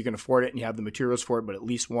one if you can afford it and you have the materials for it, but at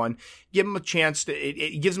least one. Give them a chance to,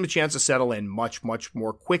 it gives them a chance to settle in much, much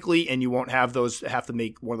more quickly, and you won't have to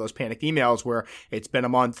make one of those panicked emails where it's been a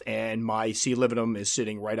month and my C. lividum is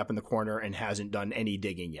sitting right up in the corner and hasn't done any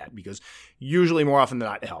digging yet, because usually more often than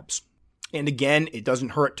not it helps. And again, it doesn't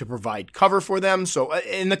hurt to provide cover for them. So,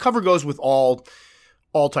 and the cover goes with all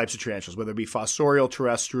types of tarantulas, whether it be fossorial,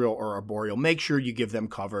 terrestrial, or arboreal. Make sure you give them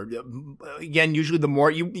cover. Again, usually the more,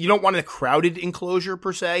 you don't want a crowded enclosure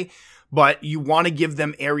per se, but you want to give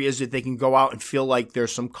them areas that they can go out and feel like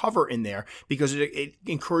there's some cover in there because it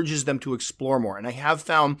encourages them to explore more. And I have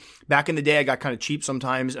found back in the day, I got kind of cheap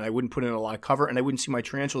sometimes and I wouldn't put in a lot of cover and I wouldn't see my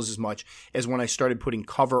tarantulas as much as when I started putting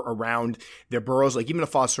cover around their burrows. Like even a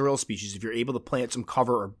fossorial species, if you're able to plant some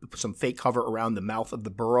cover or some fake cover around the mouth of the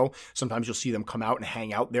burrow, sometimes you'll see them come out and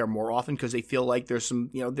hang out there more often because they feel like there's some,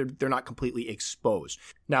 they're not completely exposed.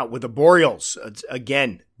 Now with arboreals,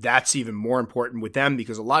 again, that's even more important with them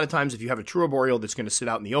because a lot of times if you have a true arboreal that's going to sit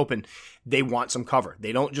out in the open, they want some cover.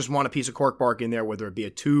 They don't just want a piece of cork bark in there, whether it be a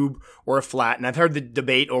tube or a flat. And I've heard the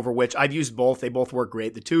debate over which I've used both. They both work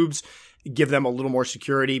great. The tubes give them a little more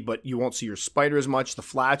security, but you won't see your spider as much. The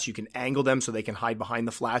flats, you can angle them so they can hide behind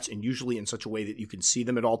the flats and usually in such a way that you can see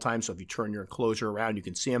them at all times. So if you turn your enclosure around, you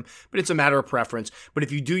can see them, but it's a matter of preference. But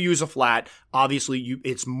if you do use a flat, obviously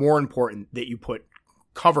it's more important that you put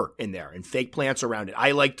cover in there and fake plants around it.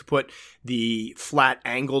 I like to put the flat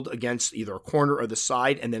angled against either a corner or the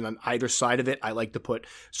side, and then on either side of it, I like to put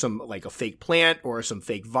some like a fake plant or some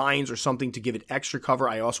fake vines or something to give it extra cover.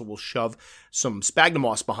 I also will shove some sphagnum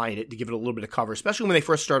moss behind it to give it a little bit of cover, especially when they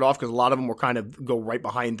first start off, because a lot of them will kind of go right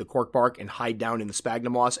behind the cork bark and hide down in the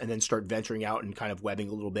sphagnum moss and then start venturing out and kind of webbing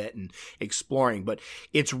a little bit and exploring. But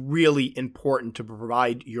it's really important to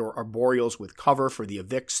provide your arboreals with cover for the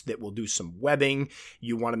avix that will do some webbing.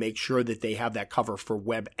 You want to make sure that they have that cover for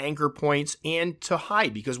web anchor points and to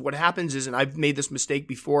hide, because what happens is, and I've made this mistake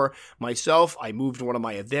before myself, I moved one of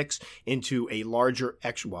my avix into a larger,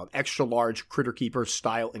 extra large critter keeper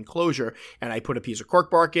style enclosure, and I put a piece of cork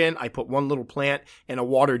bark in, I put one little plant and a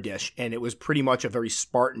water dish, and it was pretty much a very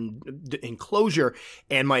Spartan enclosure,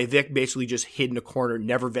 and my avic basically just hid in a corner,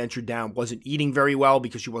 never ventured down, wasn't eating very well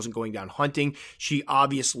because she wasn't going down hunting. She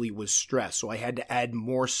obviously was stressed, so I had to add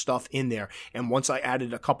more stuff in there, and once I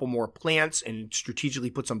added a couple more plants and strategically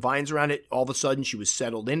put some vines around it, all of a sudden she was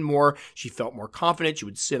settled in more, she felt more confident, she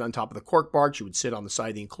would sit on top of the cork bark, she would sit on the side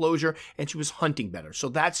of the enclosure, and she was hunting better. So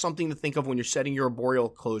that's something to think of when you're setting your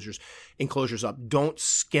arboreal enclosures up. Don't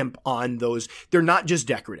skimp on those. They're not just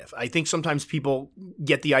decorative. I think sometimes people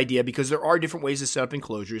get the idea, because there are different ways to set up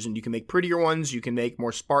enclosures, and you can make prettier ones, you can make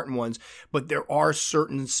more Spartan ones, but there are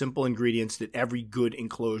certain simple ingredients that every good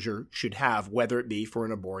enclosure should have, whether it be for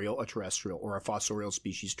an arboreal, a terrestrial, or a fossorial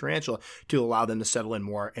species tarantula, to allow them to settle in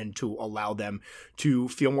more and to allow them to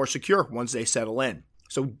feel more secure once they settle in.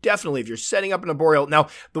 So definitely, if you're setting up an arboreal, now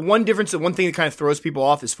the one thing that kind of throws people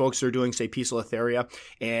off is folks that are doing, say, Poecilotheria,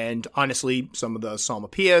 and honestly, some of the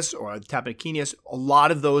Psalmopoeus or the Tapinocenius, a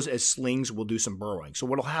lot of those as slings will do some burrowing. So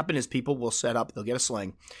what'll happen is people will set up, they'll get a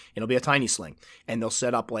sling, and it'll be a tiny sling, and they'll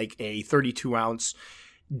set up like a 32 ounce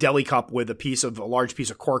deli cup with a large piece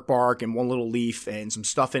of cork bark and one little leaf and some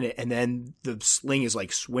stuff in it. And then the sling is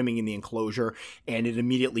like swimming in the enclosure and it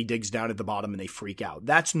immediately digs down at the bottom and they freak out.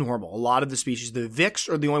 That's normal. A lot of the species, the Vicks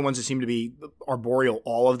are the only ones that seem to be arboreal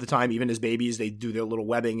all of the time. Even as babies, they do their little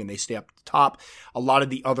webbing and they stay up the top. A lot of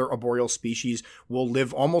the other arboreal species will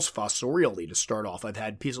live almost fossorially to start off. I've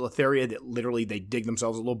had Poecilotheria that literally they dig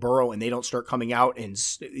themselves a little burrow and they don't start coming out and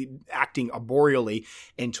acting arboreally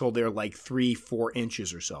until they're like 3-4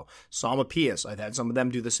 inches or so. Psalmopoeus, I've had some of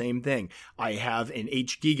them do the same thing. I have an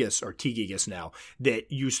H. gigas, or T. gigas now,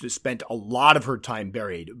 that used to spend a lot of her time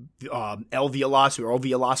buried. L. velocipes, or O.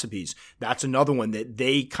 velocipes, that's another one that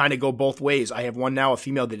they kind of go both ways. I have one now, a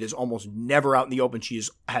female that is almost never out in the open. She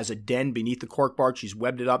has a den beneath the cork bark. She's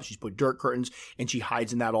webbed it up. She's put dirt curtains, and she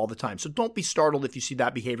hides in that all the time. So don't be startled if you see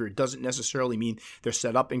that behavior. It doesn't necessarily mean they're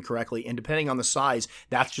set up incorrectly. And depending on the size,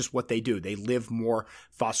 that's just what they do. They live more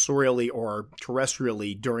fossorially or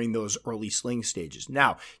terrestrially during those early sling stages.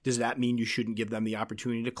 Now, does that mean you shouldn't give them the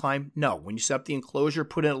opportunity to climb? No. When you set up the enclosure,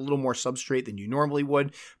 put in a little more substrate than you normally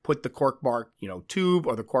would. Put the cork bark, tube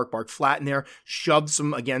or the cork bark flat in there. Shove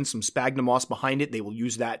some sphagnum moss behind it. They will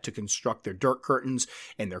use that to construct their dirt curtains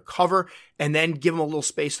and their cover, and then give them a little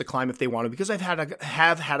space to climb if they want to. Because I've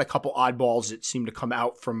had a couple oddballs that seem to come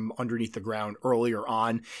out from underneath the ground earlier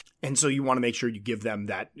on, and so you want to make sure you give them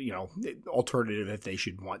that alternative if they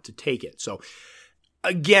should want to take it. So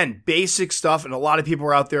again, basic stuff, and a lot of people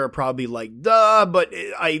are out there are probably like, duh, but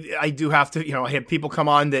I do have to, I have people come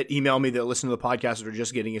on that email me that listen to the podcast that are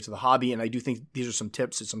just getting into the hobby, and I do think these are some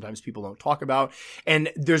tips that sometimes people don't talk about,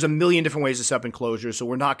 and there's a million different ways to set up enclosures, so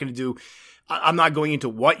we're not going to do... I'm not going into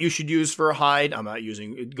what you should use for a hide. I'm not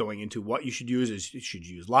going into what you should use. Should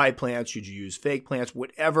you use live plants? Should you use fake plants?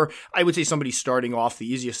 Whatever. I would say somebody starting off,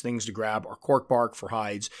 the easiest things to grab are cork bark for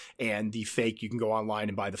hides, and the fake, you can go online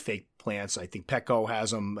and buy the fake plants. I think Petco has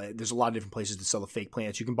them. There's a lot of different places to sell the fake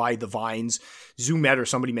plants. You can buy the vines. Zoomet or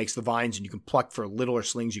somebody makes the vines, and you can pluck for littler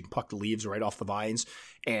slings. You can pluck the leaves right off the vines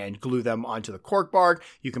and glue them onto the cork bark.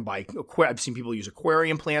 You can buy, I've seen people use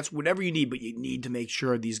aquarium plants, whatever you need, but you need to make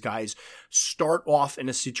sure these guys start off in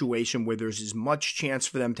a situation where there's as much chance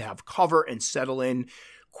for them to have cover and settle in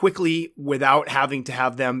quickly without having to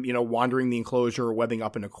have them, wandering the enclosure or webbing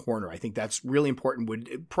up in a corner. I think that's really important.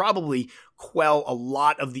 Would probably quell a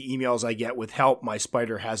lot of the emails I get with help, my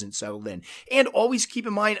spider hasn't settled in. And always keep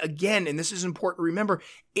in mind, again, and this is important to remember,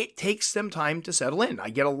 it takes them time to settle in. I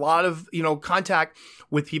get a lot of, contact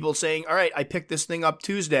with people saying, all right, I picked this thing up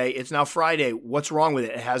Tuesday. It's now Friday. What's wrong with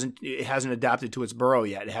it? It hasn't adapted to its burrow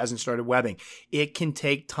yet. It hasn't started webbing. It can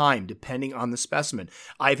take time depending on the specimen.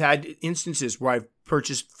 I've had instances where I've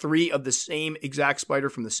purchased 3 of the same exact spider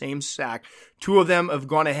from the same sack. 2 of them have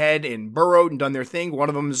gone ahead and burrowed and done their thing. One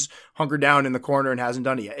of them's hunkered down in the corner and hasn't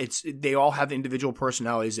done it yet. They all have individual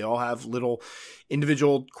personalities. They all have little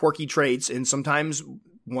individual quirky traits, and sometimes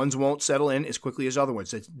ones won't settle in as quickly as other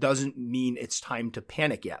ones. It doesn't mean it's time to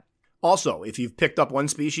panic yet. Also, if you've picked up one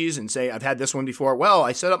species and say, I've had this one before, well,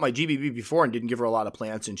 I set up my GBB before and didn't give her a lot of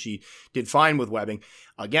plants and she did fine with webbing.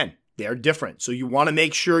 Again, they're different. So you want to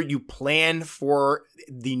make sure you plan for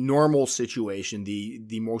the normal situation,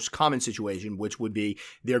 the most common situation, which would be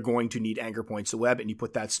they're going to need anchor points to web, and you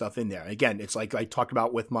put that stuff in there. Again, it's like I talked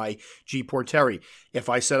about with my G. porteri. If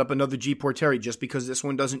I set up another G. porteri, just because this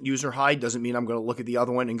one doesn't use her hide doesn't mean I'm going to look at the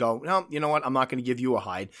other one and go, no, you know what? I'm not going to give you a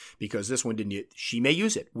hide because this one didn't use it. She may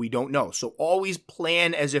use it. We don't know. So always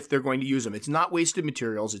plan as if they're going to use them. It's not wasted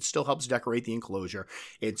materials. It still helps decorate the enclosure.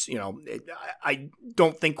 It's, I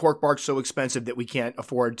don't think cork bark's so expensive that we can't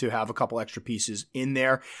afford to have a couple extra pieces in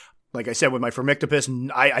there. Like I said, with my Phormictopus,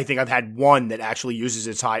 I think I've had one that actually uses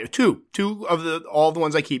its hide. Two of all the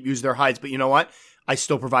ones I keep use their hides. But you know what? I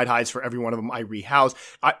still provide hides for every one of them I rehouse.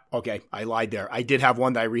 I lied there. I did have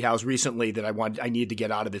one that I rehoused recently that I needed to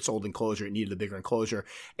get out of its old enclosure. It needed a bigger enclosure,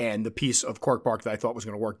 and the piece of cork bark that I thought was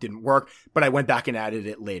going to work didn't work, but I went back and added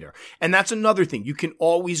it later. And that's another thing. You can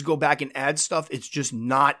always go back and add stuff. It's just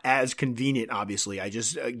not as convenient, obviously. I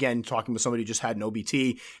just, again, talking with somebody who just had an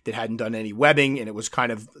OBT that hadn't done any webbing, and it was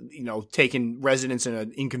kind of, taking residence in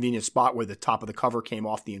an inconvenient spot where the top of the cover came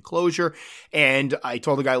off the enclosure. And I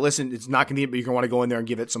told the guy, listen, it's not convenient, but you're going to want to go in there and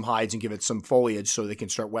give it some hides and give it some foliage so they can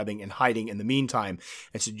start webbing and hiding in the meantime.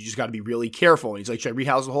 And so you just got to be really careful. And he's like, should I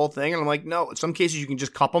rehouse the whole thing? And I'm like, no, in some cases you can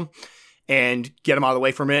just cup them and get them out of the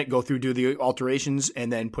way for a minute, go through, do the alterations,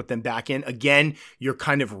 and then put them back in. Again, you're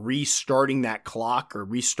kind of restarting that clock or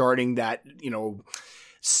restarting that,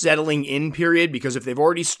 settling in period, because if they've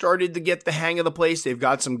already started to get the hang of the place, they've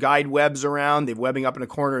got some guide webs around, they're webbing up in a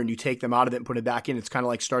corner, and you take them out of it and put it back in, it's kind of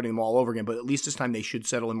like starting them all over again. But at least this time they should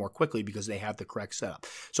settle in more quickly because they have the correct setup.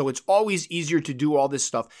 So it's always easier to do all this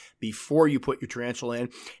stuff before you put your tarantula in.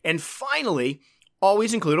 And finally,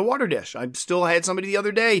 always include a water dish. I had somebody the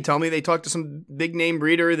other day tell me they talked to some big name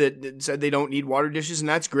breeder that said they don't need water dishes, and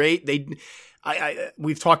that's great.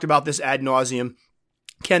 We've talked about this ad nauseum.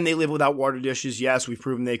 Can they live without water dishes? Yes, we've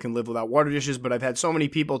proven they can live without water dishes, but I've had so many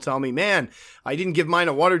people tell me, man, I didn't give mine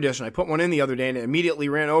a water dish, and I put one in the other day, and it immediately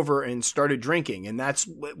ran over and started drinking. And that's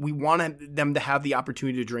what we want them to have, the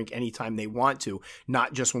opportunity to drink anytime they want to,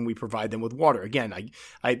 not just when we provide them with water. Again,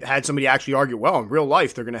 I had somebody actually argue, well, in real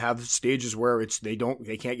life, they're going to have stages where they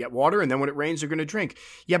can't get water, and then when it rains, they're going to drink.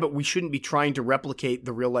 Yeah, but we shouldn't be trying to replicate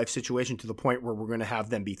the real life situation to the point where we're going to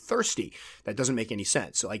have them be thirsty. That doesn't make any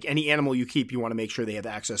sense. So like any animal you keep, you want to make sure they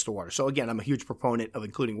have access to water. So again, I'm a huge proponent of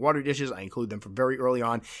including water dishes. I include them from very early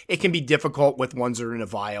on. It can be difficult with ones that are in a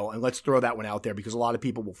vial, and let's throw that one out there because a lot of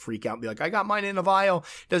people will freak out and be like, I got mine in a vial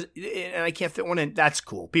and I can't fit one in. That's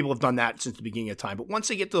cool. People have done that since the beginning of time. But once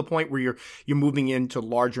they get to the point where you're moving into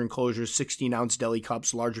larger enclosures, 16-ounce deli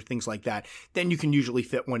cups, larger things like that, then you can usually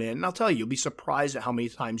fit one in. And I'll tell you, you'll be surprised at how many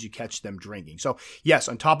times you catch them drinking. So yes,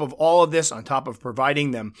 on top of all of this, on top of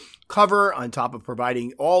providing them cover, on top of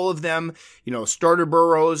providing all of them, starter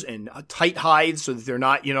burrows and tight hides so that they're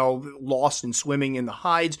not, lost and swimming in the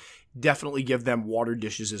hides, definitely give them water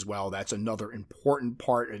dishes as well. That's another important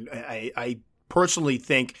part. And I personally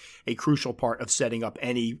think a crucial part of setting up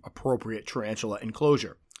any appropriate tarantula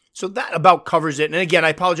enclosure. So that about covers it. And again, I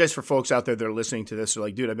apologize for folks out there that are listening to this. They're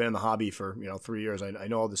like, dude, I've been in the hobby for 3 years. I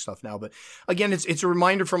know all this stuff now. But again, it's a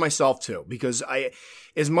reminder for myself too, because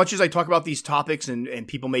as much as I talk about these topics and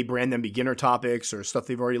people may brand them beginner topics or stuff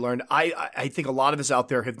they've already learned, I think a lot of us out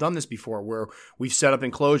there have done this before, where we've set up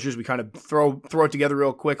enclosures, we kind of throw it together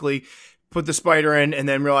real quickly, put the spider in, and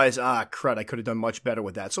then realize, crud, I could have done much better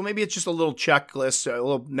with that. So maybe it's just a little checklist, a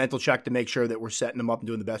little mental check to make sure that we're setting them up and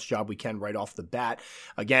doing the best job we can right off the bat.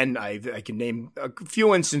 Again, I can name a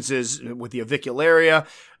few instances with the avicularia.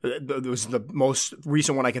 It was the most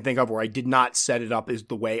recent one I can think of where I did not set it up as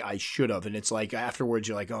the way I should have. And it's like afterwards,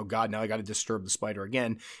 you're like, oh God, now I got to disturb the spider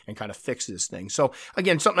again and kind of fix this thing. So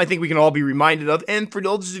again, something I think we can all be reminded of. And for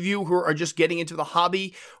those of you who are just getting into the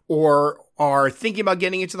hobby or are thinking about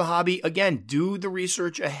getting into the hobby, again, do the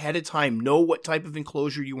research ahead of time. Know what type of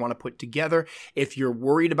enclosure you want to put together. If you're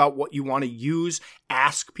worried about what you want to use,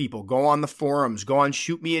 ask people. Go on the forums.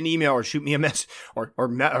 Shoot me an email or shoot me a message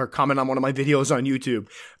or comment on one of my videos on YouTube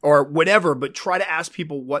or whatever. But try to ask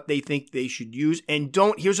people what they think they should use. And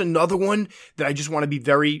here's another one that I just want to be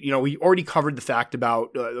very, we already covered the fact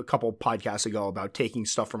about a couple podcasts ago about taking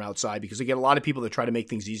stuff from outside, because I get a lot of people that try to make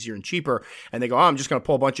things easier and cheaper. And they go, I'm just going to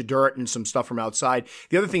pull a bunch of dirt and some stuff from outside.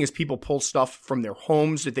 The other thing is people pull stuff from their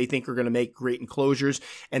homes that they think are going to make great enclosures,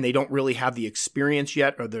 and they don't really have the experience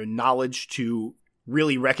yet or the knowledge to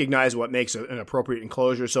really recognize what makes an appropriate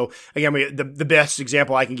enclosure. So again, the best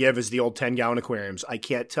example I can give is the old 10-gallon aquariums. I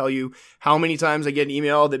can't tell you how many times I get an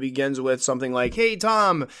email that begins with something like, hey,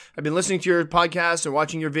 Tom, I've been listening to your podcast and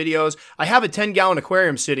watching your videos. I have a 10-gallon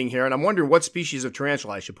aquarium sitting here, and I'm wondering what species of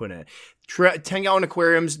tarantula I should put in it. 10-gallon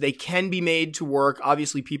aquariums, they can be made to work.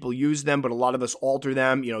 Obviously, people use them, but a lot of us alter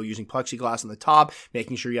them, using plexiglass on the top,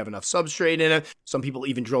 making sure you have enough substrate in it. Some people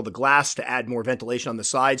even drill the glass to add more ventilation on the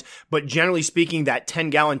sides. But generally speaking, that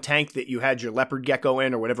 10-gallon tank that you had your leopard gecko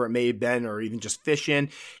in or whatever it may have been, or even just fish in,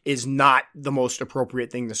 is not the most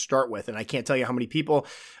appropriate thing to start with. And I can't tell you how many people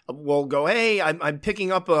will go, hey, I'm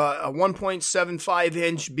picking up a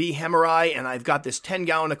 1.75-inch B. hemorrhei, and I've got this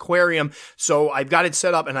 10-gallon aquarium, so I've got it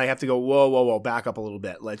set up, and I have to go, whoa, back up a little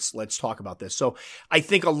bit. Let's talk about this. So I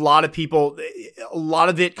think a lot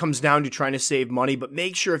of it comes down to trying to save money, but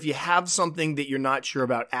make sure if you have something that you're not sure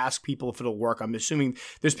about, ask people if it'll work. I'm assuming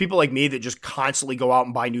there's people like me that just constantly go out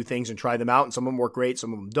and buy new things and try them out, and some of them work great,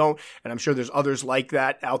 some of them don't, and I'm sure there's others like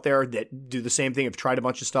that out there that do the same thing, have tried a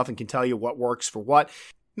bunch of stuff and can tell you what works for what.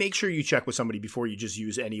 Make sure you check with somebody before you just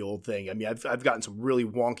use any old thing. I mean, I've gotten some really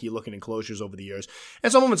wonky looking enclosures over the years.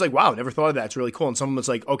 And some of them it's like, wow, never thought of that. It's really cool. And some of them it's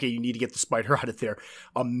like, okay, you need to get the spider out of there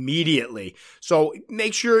immediately. So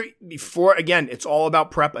make sure before, again, it's all about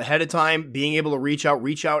prep ahead of time, being able to reach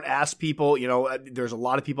out, ask people. There's a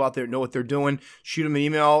lot of people out there that know what they're doing. Shoot them an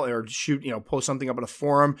email or post something up on a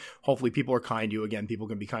forum. Hopefully people are kind to you. Again, people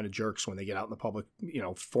can be kind of jerks when they get out in the public,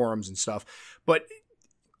 forums and stuff. But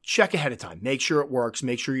check ahead of time. Make sure it works.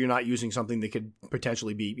 Make sure you're not using something that could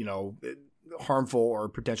potentially be, harmful or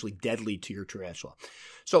potentially deadly to your tarantula.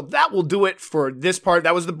 So that will do it for this part.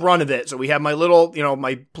 That was the brunt of it. So we have my little,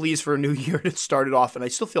 my pleas for a new year to start it off, and I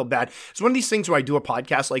still feel bad. It's one of these things where I do a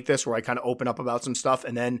podcast like this where I kind of open up about some stuff,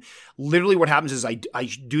 and then literally what happens is I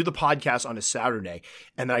do the podcast on a Saturday,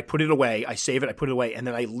 and then I put it away, I save it, I put it away, and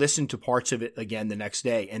then I listen to parts of it again the next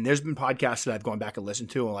day. And there's been podcasts that I've gone back and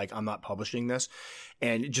listened to, and like, I'm not publishing this,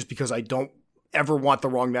 and just because I don't ever want the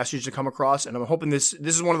wrong message to come across. And I'm hoping this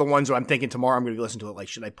is one of the ones where I'm thinking tomorrow I'm going to be listening to it. Like,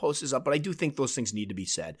 should I post this up? But I do think those things need to be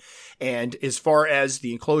said. And as far as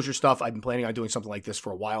the enclosure stuff, I've been planning on doing something like this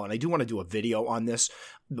for a while. And I do want to do a video on this,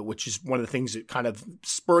 which is one of the things that kind of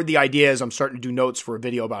spurred the idea as I'm starting to do notes for a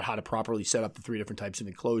video about how to properly set up the 3 different types of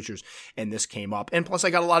enclosures. And this came up. And plus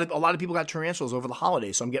I got a lot of people got tarantulas over the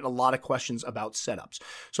holidays. So I'm getting a lot of questions about setups.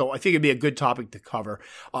 So I think it'd be a good topic to cover.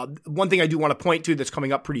 One thing I do want to point to that's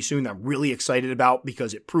coming up pretty soon that I'm really excited about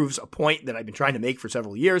because it proves a point that I've been trying to make for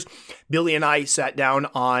several years. Billy and I sat down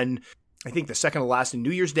on, I think, the second to last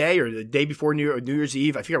New Year's Day or the day before New Year's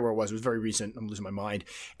Eve. I forget where it was. It was very recent. I'm losing my mind.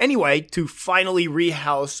 Anyway, to finally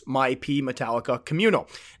rehouse my P Metallica Communal.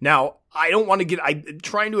 Now, I'm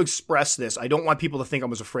trying to express this. I don't want people to think I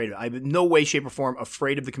was afraid of it. I'm in no way, shape, or form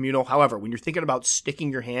afraid of the Communal. However, when you're thinking about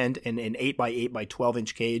sticking your hand in an 8x8 by 12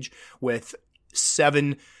 inch cage with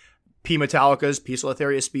 7 P Metallicas,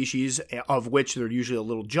 Poecilotheria species, of which they're usually a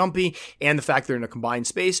little jumpy, and the fact they're in a combined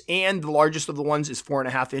space, and the largest of the ones is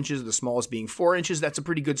 4.5 inches, the smallest being 4 inches. That's a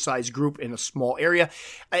pretty good size group in a small area.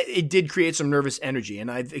 It did create some nervous energy, and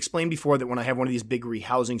I've explained before that when I have one of these big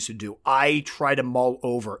rehousings to do, I try to mull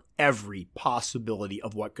over every possibility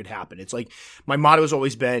of what could happen. It's like my motto has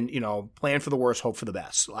always been, plan for the worst, hope for the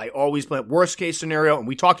best. I always plan worst case scenario, and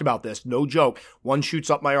we talked about this, no joke. One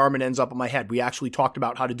shoots up my arm and ends up on my head. We actually talked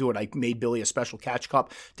about how to do it. I made Billy a special catch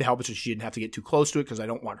cup to help us so she didn't have to get too close to it because I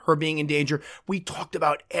don't want her being in danger. We talked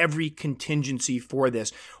about every contingency for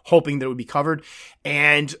this, hoping that it would be covered.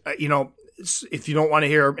 And, if you don't want to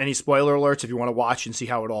hear any spoiler alerts, if you want to watch and see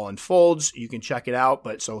how it all unfolds, you can check it out.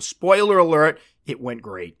 But so spoiler alert, it went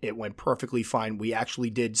great. It went perfectly fine. We actually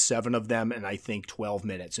did 7 of them in, I think, 12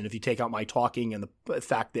 minutes. And if you take out my talking and the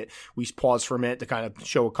fact that we paused for a minute to kind of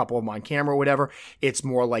show a couple of them on camera or whatever, it's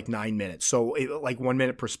more like 9 minutes. So like 1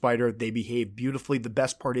 minute per spider, they behave beautifully. The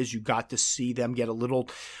best part is you got to see them get a little,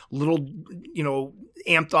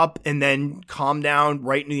 amped up and then calm down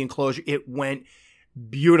right into the enclosure. It went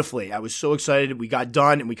beautifully. I was so excited. We got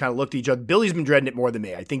done and we kind of looked at each other. Billy's been dreading it more than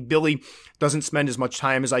me. I think Billy doesn't spend as much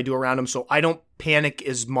time as I do around him, so I don't panic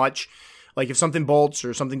as much. Like if something bolts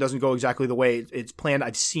or something doesn't go exactly the way it's planned,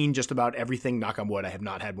 I've seen just about everything. Knock on wood, I have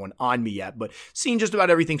not had one on me yet, but seen just about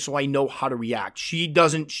everything, so I know how to react. She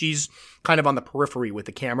doesn't. She's kind of on the periphery with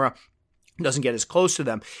the camera. Doesn't get as close to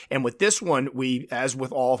them. And with this one, as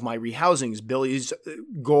with all of my rehousings, Billy's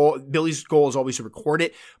goal is always to record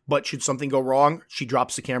it, but should something go wrong, she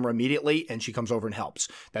drops the camera immediately and she comes over and helps.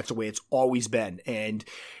 That's the way it's always been. And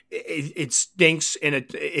it stinks, and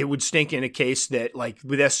it would stink in a case that, like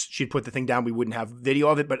with this, she'd put the thing down, we wouldn't have video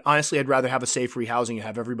of it. But honestly, I'd rather have a safe rehousing and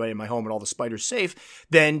have everybody in my home and all the spiders safe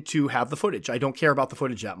than to have the footage. I don't care about the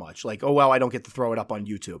footage that much. Like, oh, well, I don't get to throw it up on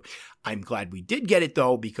YouTube. I'm glad we did get it,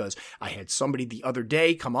 though, because I had somebody the other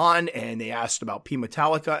day come on and they asked about P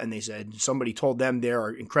Metallica, and they said somebody told them they're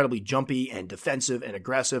incredibly jumpy and defensive and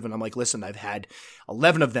aggressive. And I'm like, listen, I've had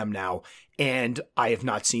 11 of them now, and I have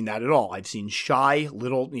not seen that at all. I've seen shy,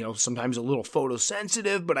 little, sometimes a little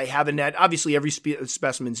photosensitive, but I haven't had, obviously every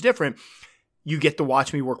specimen's different. You get to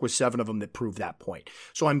watch me work with 7 of them that prove that point.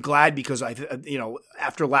 So I'm glad because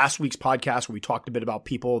after last week's podcast where we talked a bit about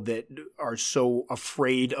people that are so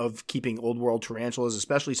afraid of keeping old world tarantulas,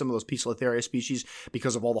 especially some of those Poecilotheria species,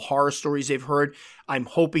 because of all the horror stories they've heard, I'm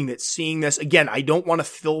hoping that seeing this, again, I don't want to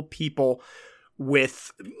fill people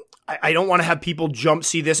with, I don't want to have people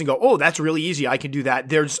see this and go, oh, that's really easy, I can do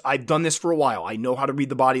that. I've done this for a while. I know how to read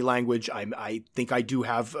the body language. I think I do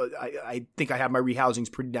have, I think I have my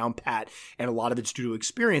rehousings pretty down pat, and a lot of it's due to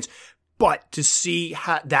experience. But to see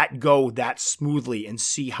that go that smoothly and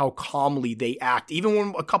see how calmly they act, even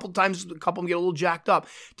when a couple of them get a little jacked up,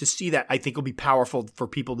 to see that, I think will be powerful for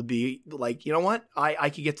people to be like, you know what,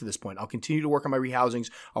 I could get to this point. I'll continue to work on my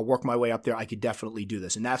rehousings. I'll work my way up there. I could definitely do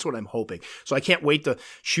this. And that's what I'm hoping. So I can't wait to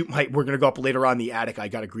we're going to go up later on in the attic. I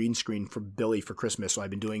got a green screen for Billy for Christmas. So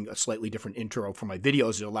I've been doing a slightly different intro for my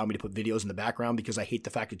videos that allow me to put videos in the background because I hate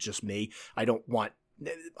the fact it's just me. I don't want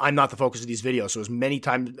I'm not the focus of these videos. So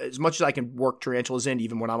as much as I can work tarantulas in,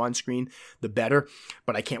 even when I'm on screen, the better.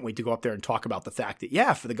 But I can't wait to go up there and talk about the fact that,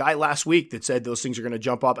 yeah, for the guy last week that said those things are going to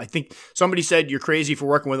jump up, I think somebody said, you're crazy for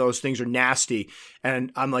working with those things are nasty.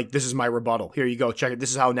 And I'm like, this is my rebuttal. Here you go. Check it.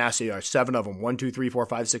 This is how nasty they are. 7 of them. 1, 2, 3, 4,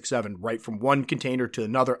 5, 6, 7. Right from one container to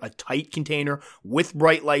another. A tight container with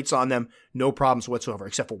bright lights on them. No problems whatsoever,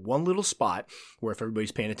 except for one little spot where, if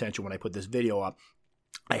everybody's paying attention when I put this video up,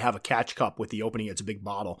 I have a catch cup with the opening. It's a big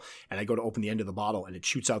bottle, and I go to open the end of the bottle, and it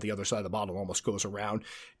shoots out the other side of the bottle and almost goes around.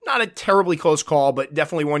 Not a terribly close call, but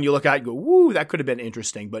definitely one you look at and go, woo, that could have been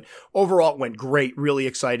interesting. But overall, it went great. Really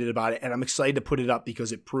excited about it, and I'm excited to put it up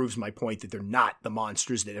because it proves my point that they're not the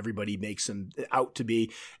monsters that everybody makes them out to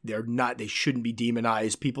be. They're not. They shouldn't be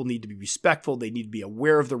demonized. People need to be respectful. They need to be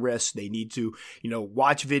aware of the risks. They need to,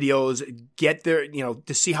 watch videos, get their,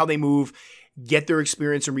 to see how they move, get their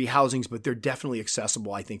experience in rehousings, but they're definitely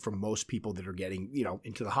accessible, I think, for most people that are getting,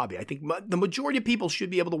 into the hobby. I think the majority of people should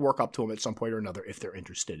be able to work up to them at some point or another if they're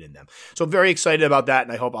interested in them. So I'm very excited about that,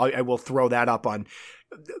 and I hope I will throw that up on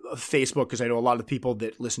Facebook, because I know a lot of people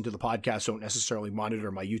that listen to the podcast don't necessarily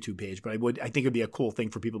monitor my YouTube page, but I think it'd be a cool thing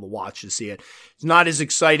for people to watch, to see it. It's not as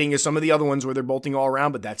exciting as some of the other ones where they're bolting all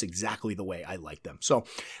around, but that's exactly the way I like them. So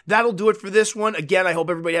that'll do it for this one. Again, I hope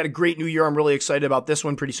everybody had a great new year. I'm really excited about this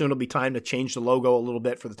one. Pretty soon it'll be time to change the logo a little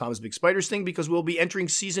bit for the Tom's Big Spiders thing, because we'll be entering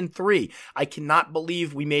season 3. I cannot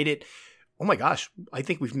believe we made it. Oh my gosh, I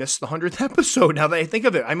think we've missed the 100th episode now that I think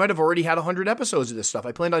of it. I might have already had 100 episodes of this stuff.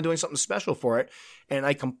 I planned on doing something special for it, and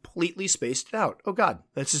I completely spaced it out. Oh God,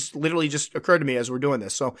 that's just literally just occurred to me as we're doing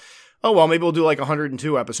this. So, oh well, maybe we'll do like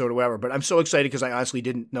 102 episode or whatever. But I'm so excited because I honestly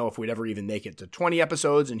didn't know if we'd ever even make it to 20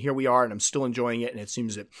 episodes, and here we are, and I'm still enjoying it, and it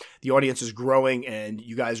seems that the audience is growing, and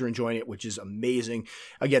you guys are enjoying it, which is amazing.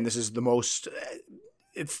 Again, this is the most...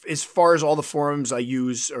 as far as all the forums I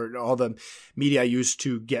use, or all the media I use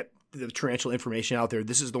to get the tarantula information out there,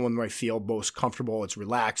 this is the one where I feel most comfortable. It's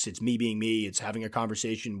relaxed. It's me being me. It's having a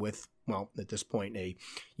conversation with, well, at this point, a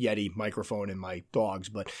Yeti microphone and my dogs.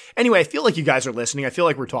 But anyway, I feel like you guys are listening. I feel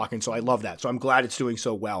like we're talking, so I love that. So I'm glad it's doing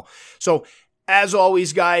so well. So as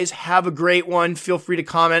always, guys, have a great one. Feel free to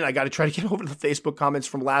comment. I got to try to get over to the Facebook comments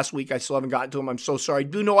from last week. I still haven't gotten to them. I'm so sorry. I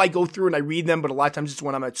do know I go through and I read them, but a lot of times it's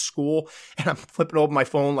when I'm at school and I'm flipping over my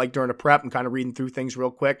phone, like during a prep, and kind of reading through things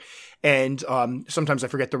real quick. And sometimes I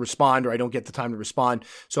forget to respond, or I don't get the time to respond.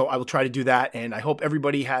 So I will try to do that. And I hope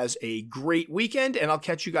everybody has a great weekend, and I'll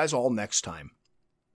catch you guys all next time.